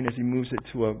point as he moves it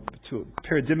to a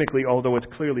paradigmically, although it's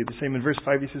clearly the same. In verse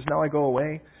 5, he says, now I go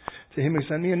away to him who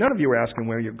sent me, and none of you are asking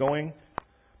where you're going.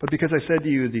 But because I said to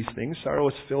you these things, sorrow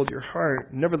has filled your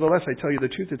heart. Nevertheless, I tell you the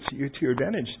truth, it's to your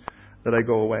advantage that I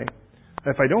go away.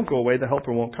 If I don't go away, the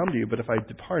Helper won't come to you, but if I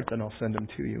depart, then I'll send him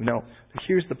to you. Now,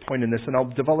 here's the point in this, and I'll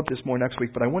develop this more next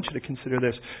week, but I want you to consider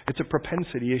this. It's a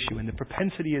propensity issue, and the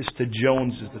propensity is to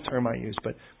Jones is the term I use,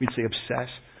 but we'd say obsess.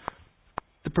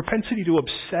 The propensity to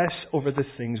obsess over the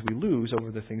things we lose,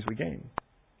 over the things we gain.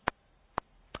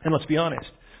 And let's be honest.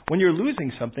 When you're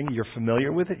losing something, you're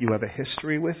familiar with it, you have a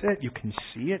history with it, you can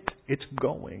see it, it's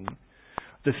going.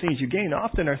 The things you gain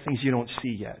often are things you don't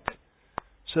see yet.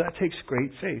 So that takes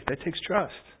great faith, that takes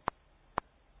trust.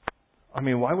 I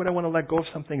mean, why would I want to let go of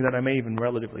something that I may even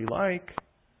relatively like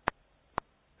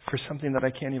for something that I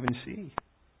can't even see?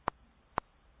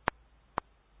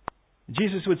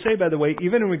 Jesus would say, by the way,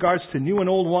 even in regards to new and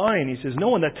old wine, he says, no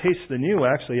one that tastes the new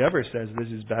actually ever says this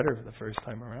is better for the first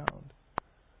time around.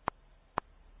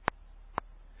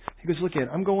 He goes, look,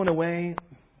 I'm going away,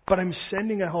 but I'm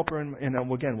sending a helper, and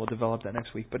again, we'll develop that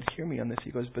next week, but hear me on this.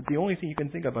 He goes, but the only thing you can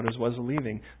think about is what's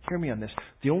leaving. Hear me on this.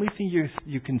 The only thing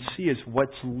you can see is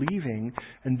what's leaving,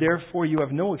 and therefore you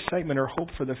have no excitement or hope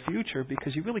for the future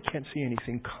because you really can't see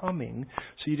anything coming.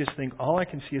 So you just think, all I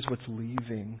can see is what's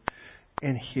leaving.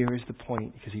 And here is the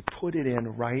point, because he put it in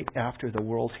right after the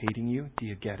world hating you. Do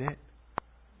you get it?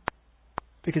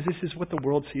 Because this is what the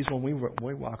world sees when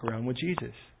we walk around with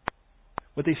Jesus.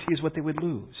 What they see is what they would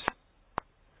lose.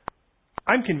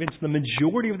 I'm convinced the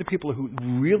majority of the people who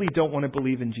really don't want to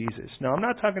believe in Jesus. Now, I'm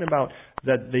not talking about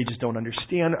that they just don't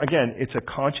understand. Again, it's a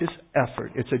conscious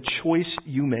effort. It's a choice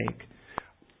you make.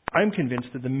 I'm convinced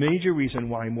that the major reason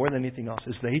why, more than anything else,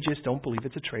 is they just don't believe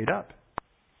it's a trade-up.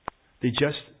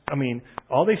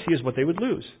 All they see is what they would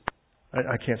lose.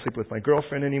 I can't sleep with my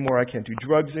girlfriend anymore. I can't do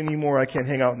drugs anymore. I can't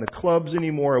hang out in the clubs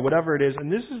anymore, or whatever it is. And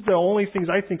this is the only things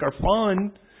I think are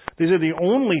fun. These are the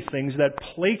only things that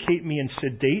placate me and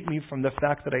sedate me from the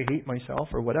fact that I hate myself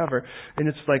or whatever. And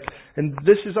it's like, and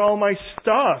this is all my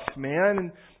stuff,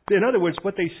 man. In other words,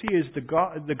 what they see is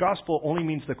the gospel only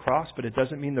means the cross, but it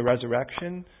doesn't mean the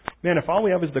resurrection. Man, if all we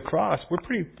have is the cross, we're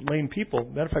pretty lame people.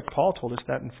 Matter of fact, Paul told us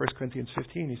that in 1 Corinthians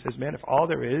 15. He says, man, if all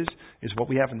there is what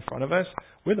we have in front of us,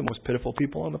 we're the most pitiful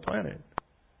people on the planet.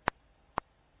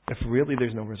 If really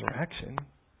there's no resurrection.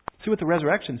 See what the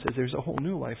resurrection says, there's a whole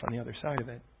new life on the other side of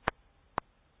it.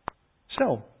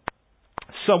 So,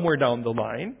 somewhere down the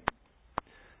line,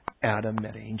 Adam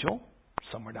met Angel.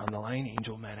 Somewhere down the line,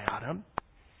 Angel met Adam.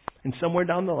 And somewhere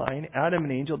down the line, Adam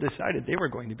and Angel decided they were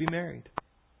going to be married.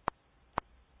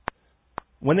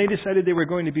 When they decided they were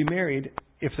going to be married,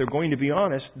 if they're going to be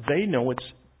honest, they know it's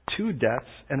 2 deaths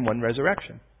and 1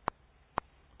 resurrection.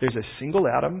 There's a single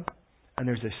Adam and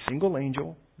there's a single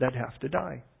angel that have to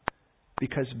die.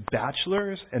 Because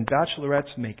bachelors and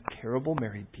bachelorettes make terrible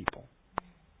married people.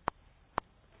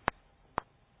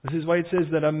 This is why it says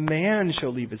that a man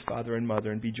shall leave his father and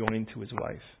mother and be joined to his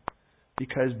wife.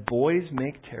 Because boys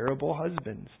make terrible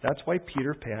husbands. That's why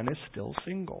Peter Pan is still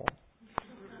single.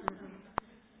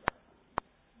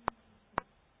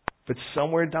 But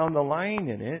somewhere down the line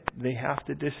in it, they have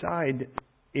to decide,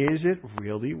 is it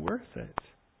really worth it?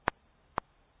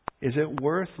 Is it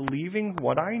worth leaving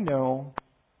what I know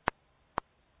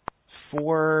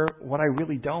for what I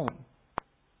really don't?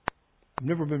 I've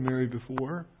never been married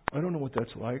before. I don't know what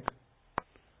that's like.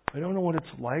 I don't know what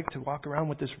it's like to walk around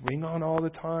with this ring on all the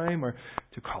time, or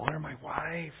to call her my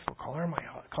wife, or call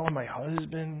him my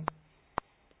husband.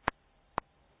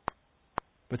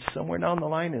 But somewhere down the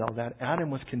line in all that, Adam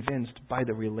was convinced by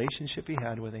the relationship he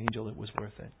had with Angel it was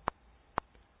worth it.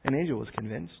 And Angel was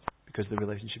convinced, because of the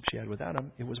relationship she had with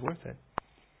Adam, it was worth it.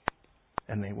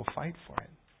 And they will fight for it.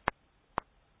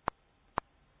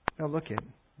 Now look it.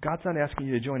 God's not asking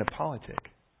you to join a politic.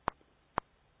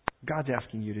 God's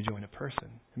asking you to join a person,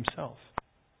 Himself.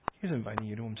 He's inviting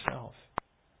you to Himself.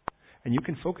 And you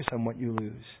can focus on what you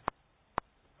lose.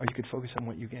 Or you could focus on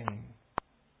what you gain.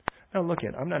 Now look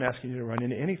it, I'm not asking you to run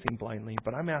into anything blindly,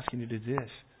 but I'm asking you to do this.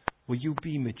 Will you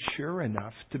be mature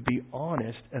enough to be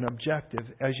honest and objective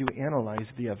as you analyze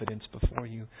the evidence before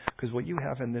you? Because what you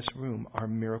have in this room are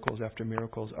miracles after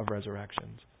miracles of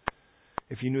resurrections.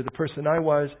 If you knew the person I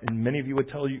was, and many of you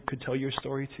could tell your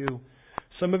story too.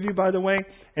 Some of you, by the way,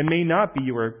 it may not be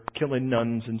you were killing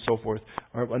nuns and so forth.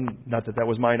 Or, not that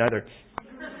was mine either.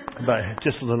 But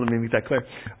just let me make that clear.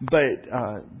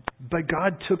 But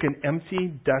God took an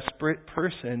empty, desperate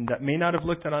person that may not have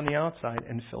looked at on the outside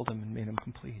and filled him and made him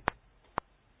complete.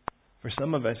 For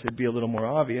some of us, it'd be a little more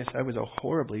obvious. I was a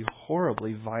horribly,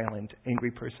 horribly violent,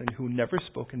 angry person who never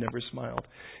spoke and never smiled.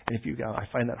 And if you go, I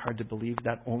find that hard to believe.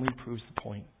 That only proves the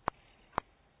point.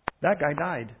 That guy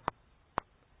died.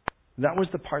 That was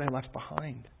the part I left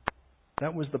behind.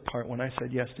 That was the part when I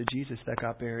said yes to Jesus that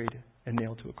got buried and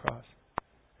nailed to a cross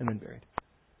and then buried.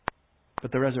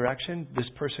 But the resurrection, this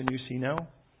person you see now,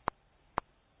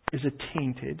 is a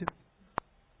tainted,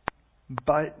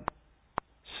 but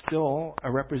still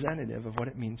a representative of what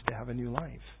it means to have a new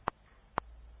life.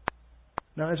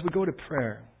 Now, as we go to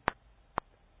prayer,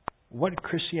 what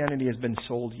Christianity has been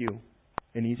sold you?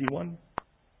 An easy one?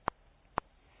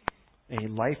 A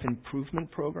life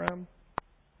improvement program?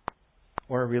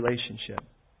 Or a relationship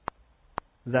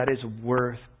that is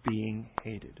worth being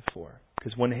hated for?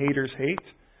 Because when haters hate,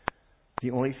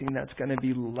 the only thing that's going to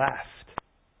be left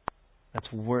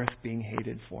that's worth being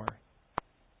hated for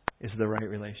is the right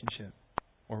relationship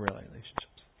or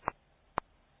relationships.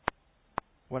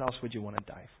 What else would you want to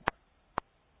die for?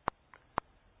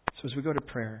 So as we go to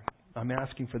prayer, I'm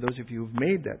asking for those of you who've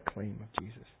made that claim of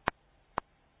Jesus,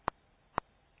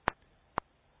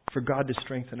 for God to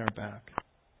strengthen our back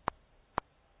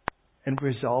and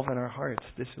resolve in our hearts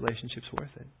this relationship's worth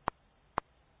it.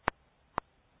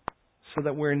 So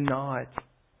that we're not,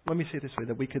 let me say it this way,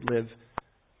 that we could live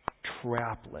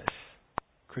trapless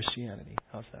Christianity.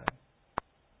 How's that?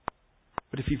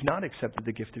 But if you've not accepted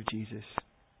the gift of Jesus,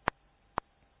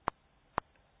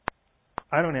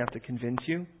 I don't have to convince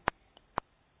you.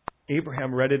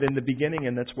 Abraham read it in the beginning,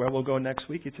 and that's where we'll go next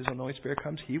week. It says when the Holy Spirit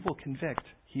comes, He will convict.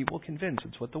 He will convince.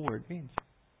 It's what the word means.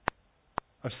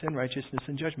 Of sin, righteousness,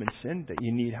 and judgment. Sin, that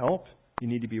you need help. You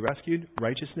need to be rescued.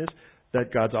 Righteousness,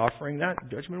 that God's offering that.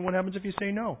 Judgment, what happens if you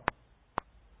say no?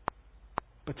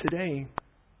 But today,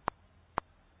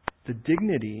 the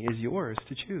dignity is yours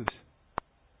to choose.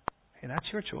 Hey, that's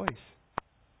your choice.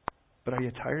 But are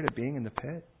you tired of being in the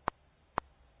pit?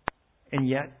 And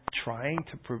yet trying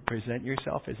to present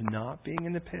yourself as not being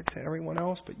in the pit to everyone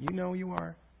else, but you know you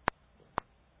are.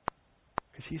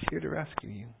 Because He's here to rescue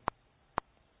you.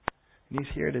 And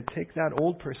He's here to take that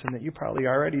old person that you probably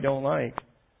already don't like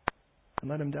and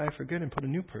let him die for good and put a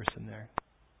new person there.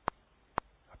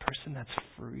 A person that's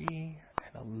free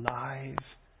and alive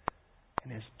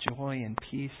and His joy and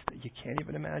peace that you can't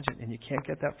even imagine. And you can't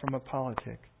get that from a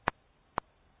politic.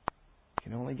 You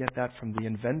can only get that from the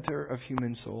inventor of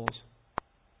human souls,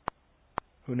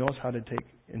 who knows how to take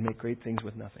and make great things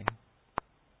with nothing.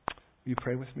 Will you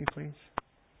pray with me, please?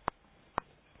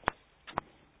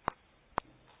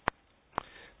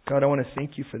 God, I want to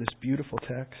thank you for this beautiful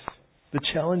text. The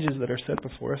challenges that are set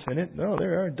before us in it, no,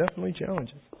 there are definitely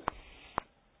challenges.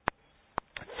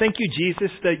 Thank you,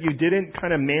 Jesus, that you didn't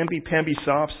kind of mamby-pamby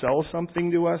soft sell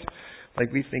something to us.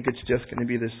 Like we think it's just going to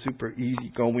be this super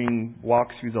easy-going, walk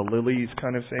through the lilies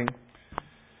kind of thing.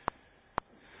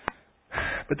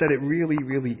 But that it really,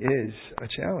 really is a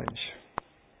challenge.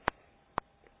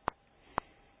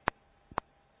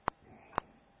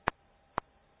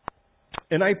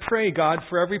 And I pray, God,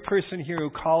 for every person here who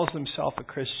calls himself a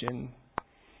Christian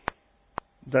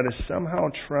that is somehow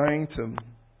trying to...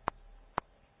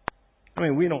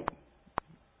 we don't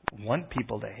want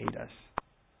people to hate us.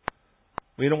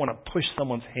 We don't want to push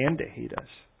someone's hand to hate us.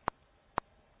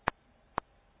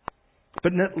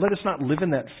 But let us not live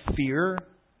in that fear,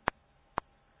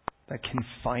 that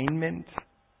confinement,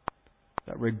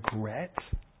 that regret.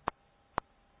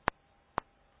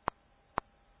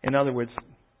 In other words,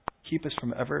 keep us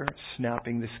from ever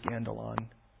snapping the scandal on.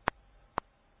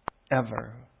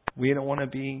 Ever. We don't want to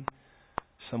be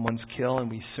someone's kill, and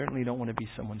we certainly don't want to be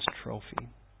someone's trophy.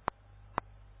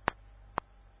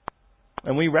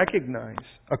 And we recognize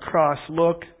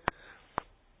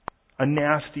a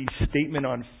nasty statement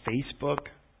on Facebook,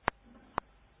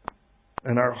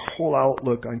 and our whole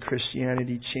outlook on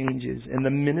Christianity changes, and the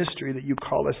ministry that you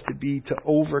call us to be, to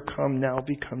overcome, now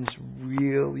becomes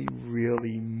really,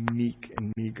 really meek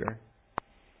and meager.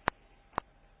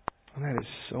 And that is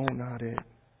so not it.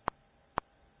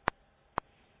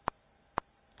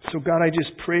 So God, I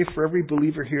just pray for every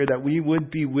believer here that we would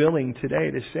be willing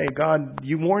today to say, God,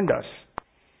 you warned us.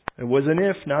 It was an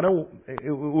if,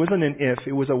 it wasn't an if,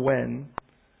 it was a when.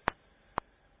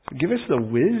 So give us the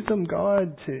wisdom,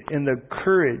 God, and the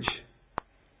courage.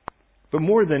 But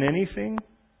more than anything,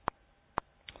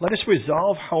 let us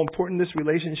resolve how important this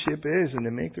relationship is and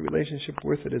to make the relationship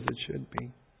worth it as it should be.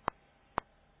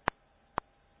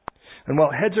 And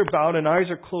while heads are bowed and eyes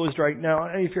are closed right now,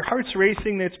 if your heart's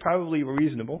racing, that's probably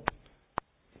reasonable.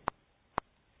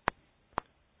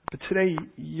 But today,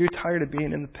 you're tired of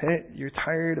being in the pit. You're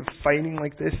tired of fighting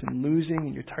like this and losing,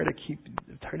 and you're tired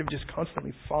of just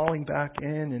constantly falling back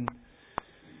in and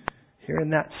hearing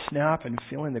that snap and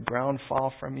feeling the ground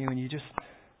fall from you, and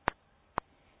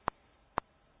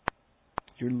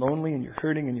you're lonely and you're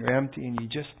hurting and you're empty and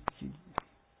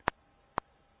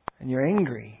and you're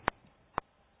angry.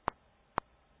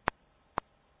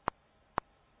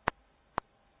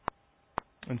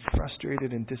 And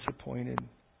frustrated and disappointed.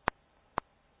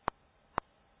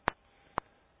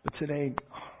 But today,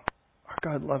 our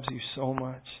God loves you so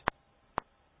much.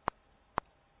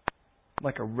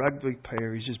 Like a rugby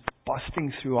player, He's just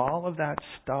busting through all of that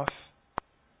stuff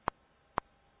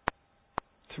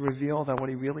to reveal that what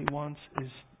He really wants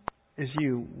is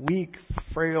you. Weak,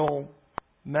 frail,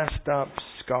 messed up,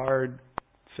 scarred,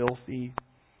 filthy.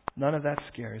 None of that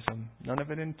scares Him. None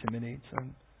of it intimidates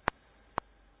Him.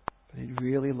 But He'd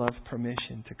really love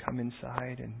permission to come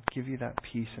inside and give you that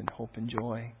peace and hope and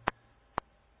joy.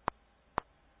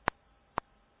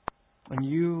 And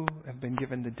you have been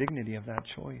given the dignity of that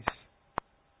choice.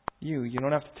 You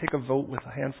don't have to take a vote with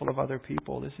a handful of other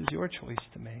people. This is your choice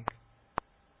to make.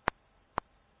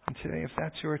 And today, if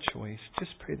that's your choice,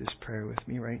 just pray this prayer with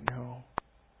me right now.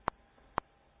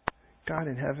 God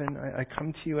in heaven, I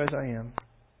come to you as I am.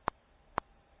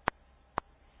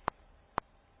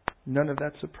 None of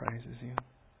that surprises you.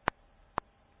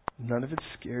 None of it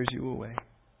scares you away.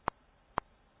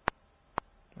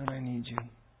 And I need you.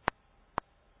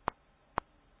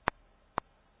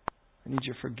 I need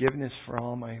your forgiveness for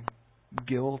all my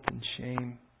guilt and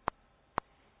shame.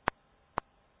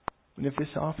 And if this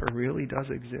offer really does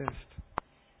exist,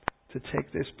 to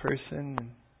take this person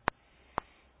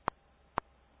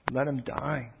and let him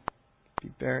die, be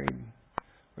buried,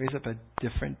 raise up a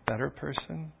different, better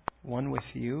person, one with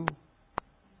you,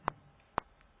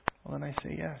 well, then I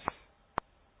say yes.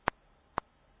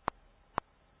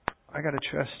 I got to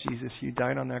trust Jesus. You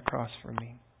died on that cross for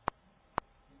me.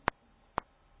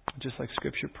 Just like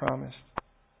Scripture promised.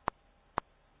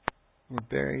 We're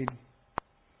buried.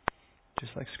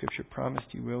 Just like Scripture promised,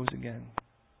 you rose again.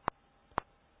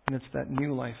 And it's that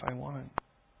new life I want,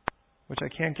 which I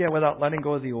can't get without letting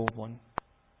go of the old one.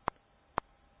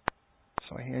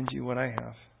 So I hand you what I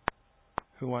have,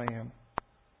 who I am.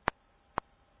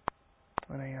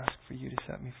 And I ask for you to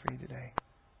set me free today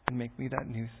and make me that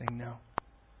new thing now.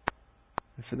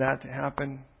 And for that to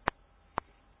happen,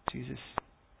 Jesus,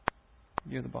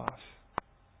 you're the boss.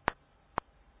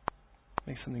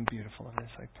 Make something beautiful of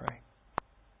this, I pray.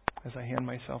 As I hand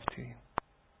myself to you.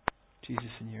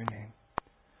 Jesus, in your name.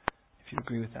 If you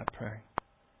agree with that prayer,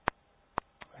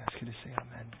 I ask you to say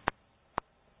amen.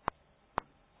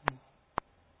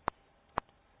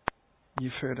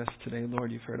 You've heard us today,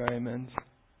 Lord. You've heard our amens.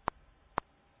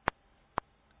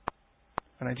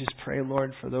 And I just pray,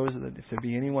 Lord, for those that if there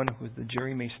be anyone who the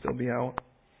jury may still be out,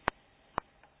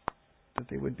 that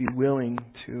they would be willing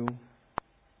to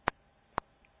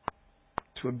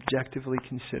objectively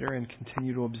consider and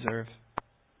continue to observe.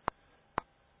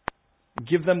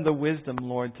 Give them the wisdom,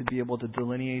 Lord, to be able to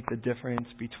delineate the difference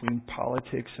between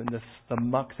politics and the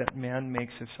muck that man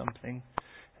makes of something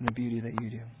and the beauty that you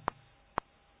do.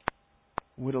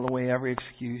 Whittle away every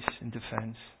excuse and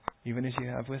defense, even as you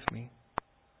have with me,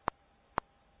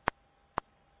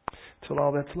 till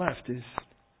all that's left is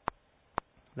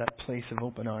that place of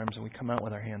open arms and we come out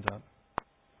with our hands up.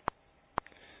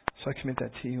 So I commit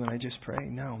that to you, and I just pray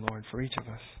now, Lord, for each of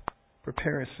us.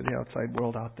 Prepare us for the outside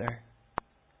world out there.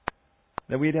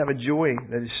 That we'd have a joy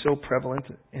that is so prevalent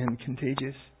and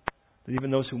contagious that even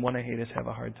those who want to hate us have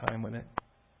a hard time with it.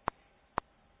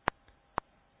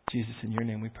 Jesus, in your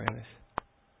name we pray this.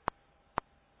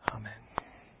 Amen.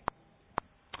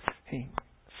 Hey,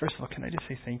 first of all, can I just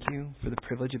say thank you for the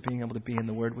privilege of being able to be in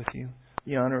the Word with you,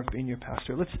 the honor of being your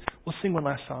pastor. We'll sing one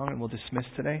last song and we'll dismiss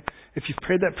today. If you've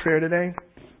prayed that prayer today,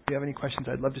 if you have any questions,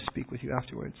 I'd love to speak with you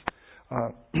afterwards.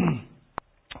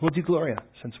 We'll do Gloria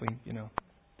since we, did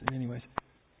anyways.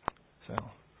 So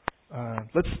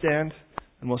let's stand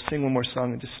and we'll sing one more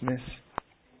song and dismiss.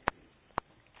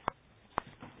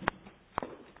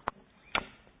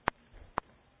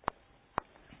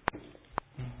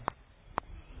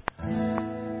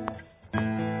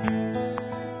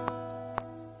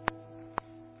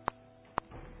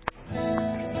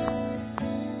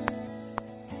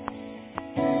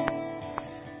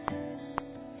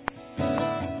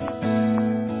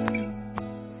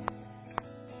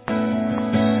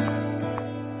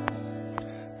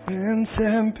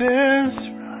 Tempests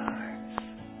rise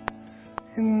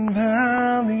in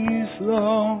valleys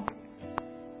low,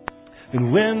 and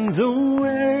when the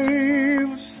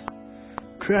waves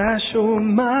crash over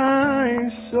my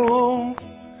soul,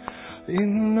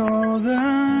 in all the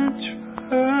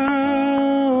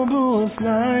troubles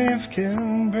life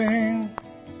can bring,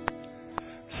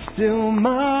 still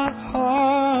my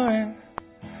heart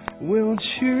will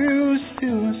choose to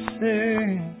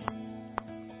sing.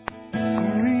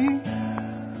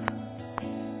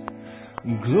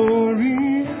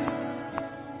 Glory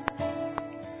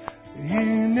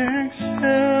in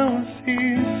excelsis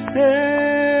Deo.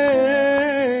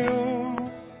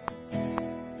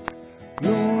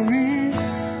 Glory,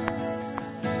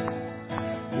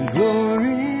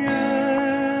 Gloria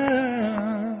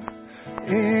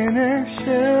in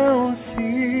excelsis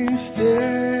Deo.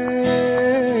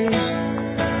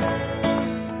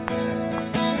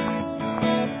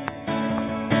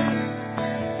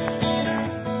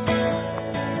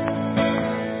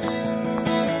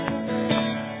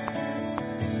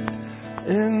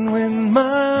 And when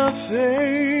my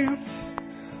faith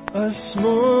a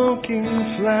smoking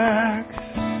flax,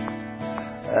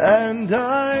 and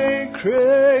I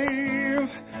crave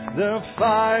the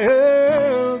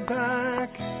fire back,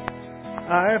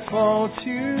 I fall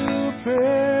to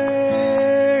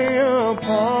pray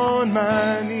upon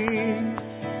my knees,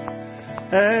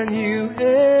 and you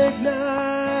ignite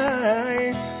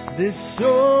this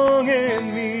song in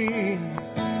me.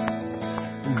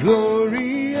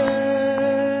 Gloria,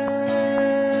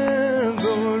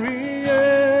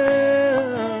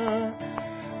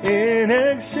 in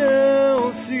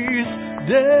excelsis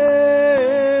Deo.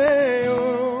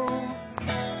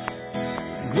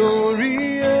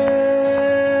 Gloria,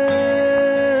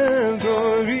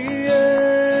 Gloria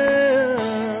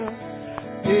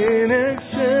in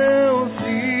excelsis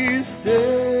Deo.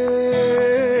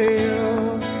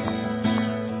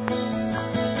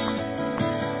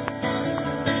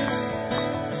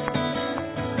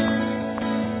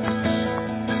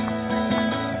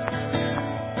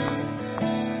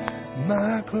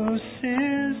 My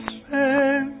closest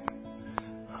friend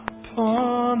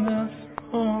upon the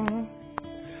throne,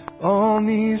 all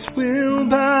knees will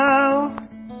bow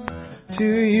to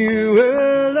you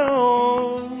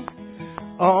alone,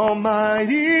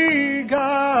 Almighty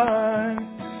God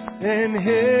and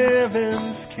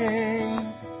heaven's King.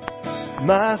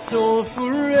 My soul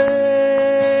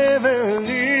forever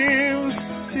lives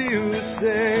to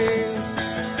sing.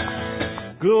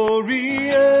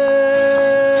 Gloria,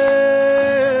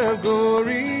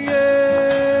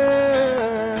 Gloria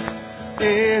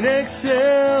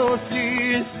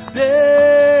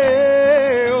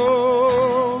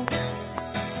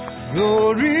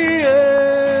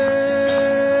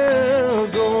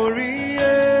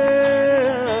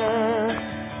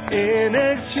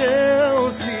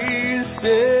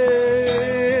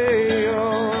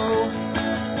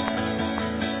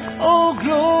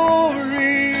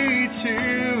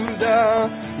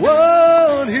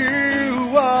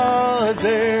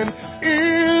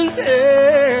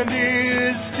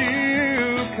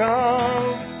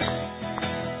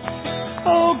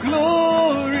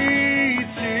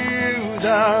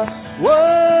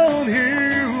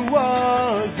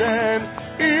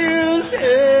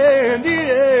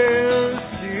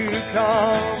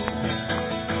come.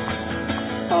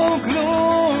 Oh,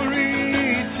 glory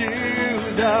to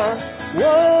the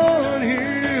one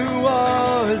who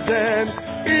was and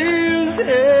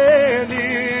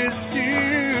is to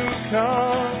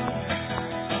come.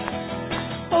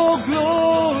 Oh,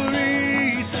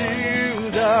 glory to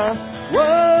the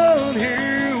one who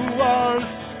was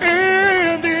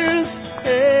and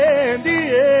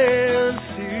is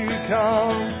to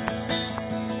come.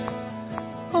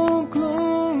 Oh,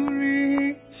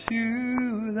 glory to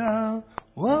the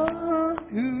one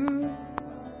who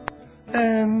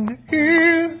and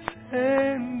is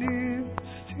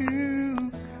to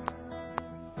come.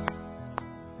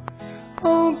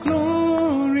 Oh,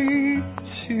 glory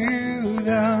to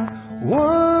the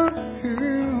one who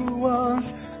was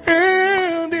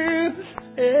and is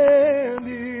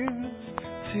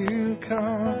to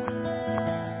come.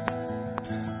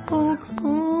 Oh,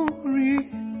 glory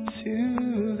to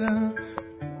the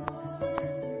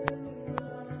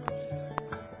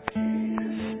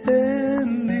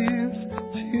and is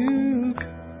to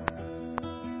come.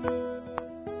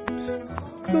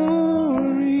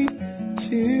 Glory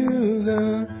to the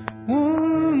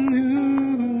one who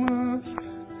was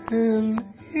and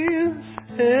is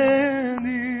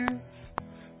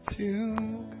to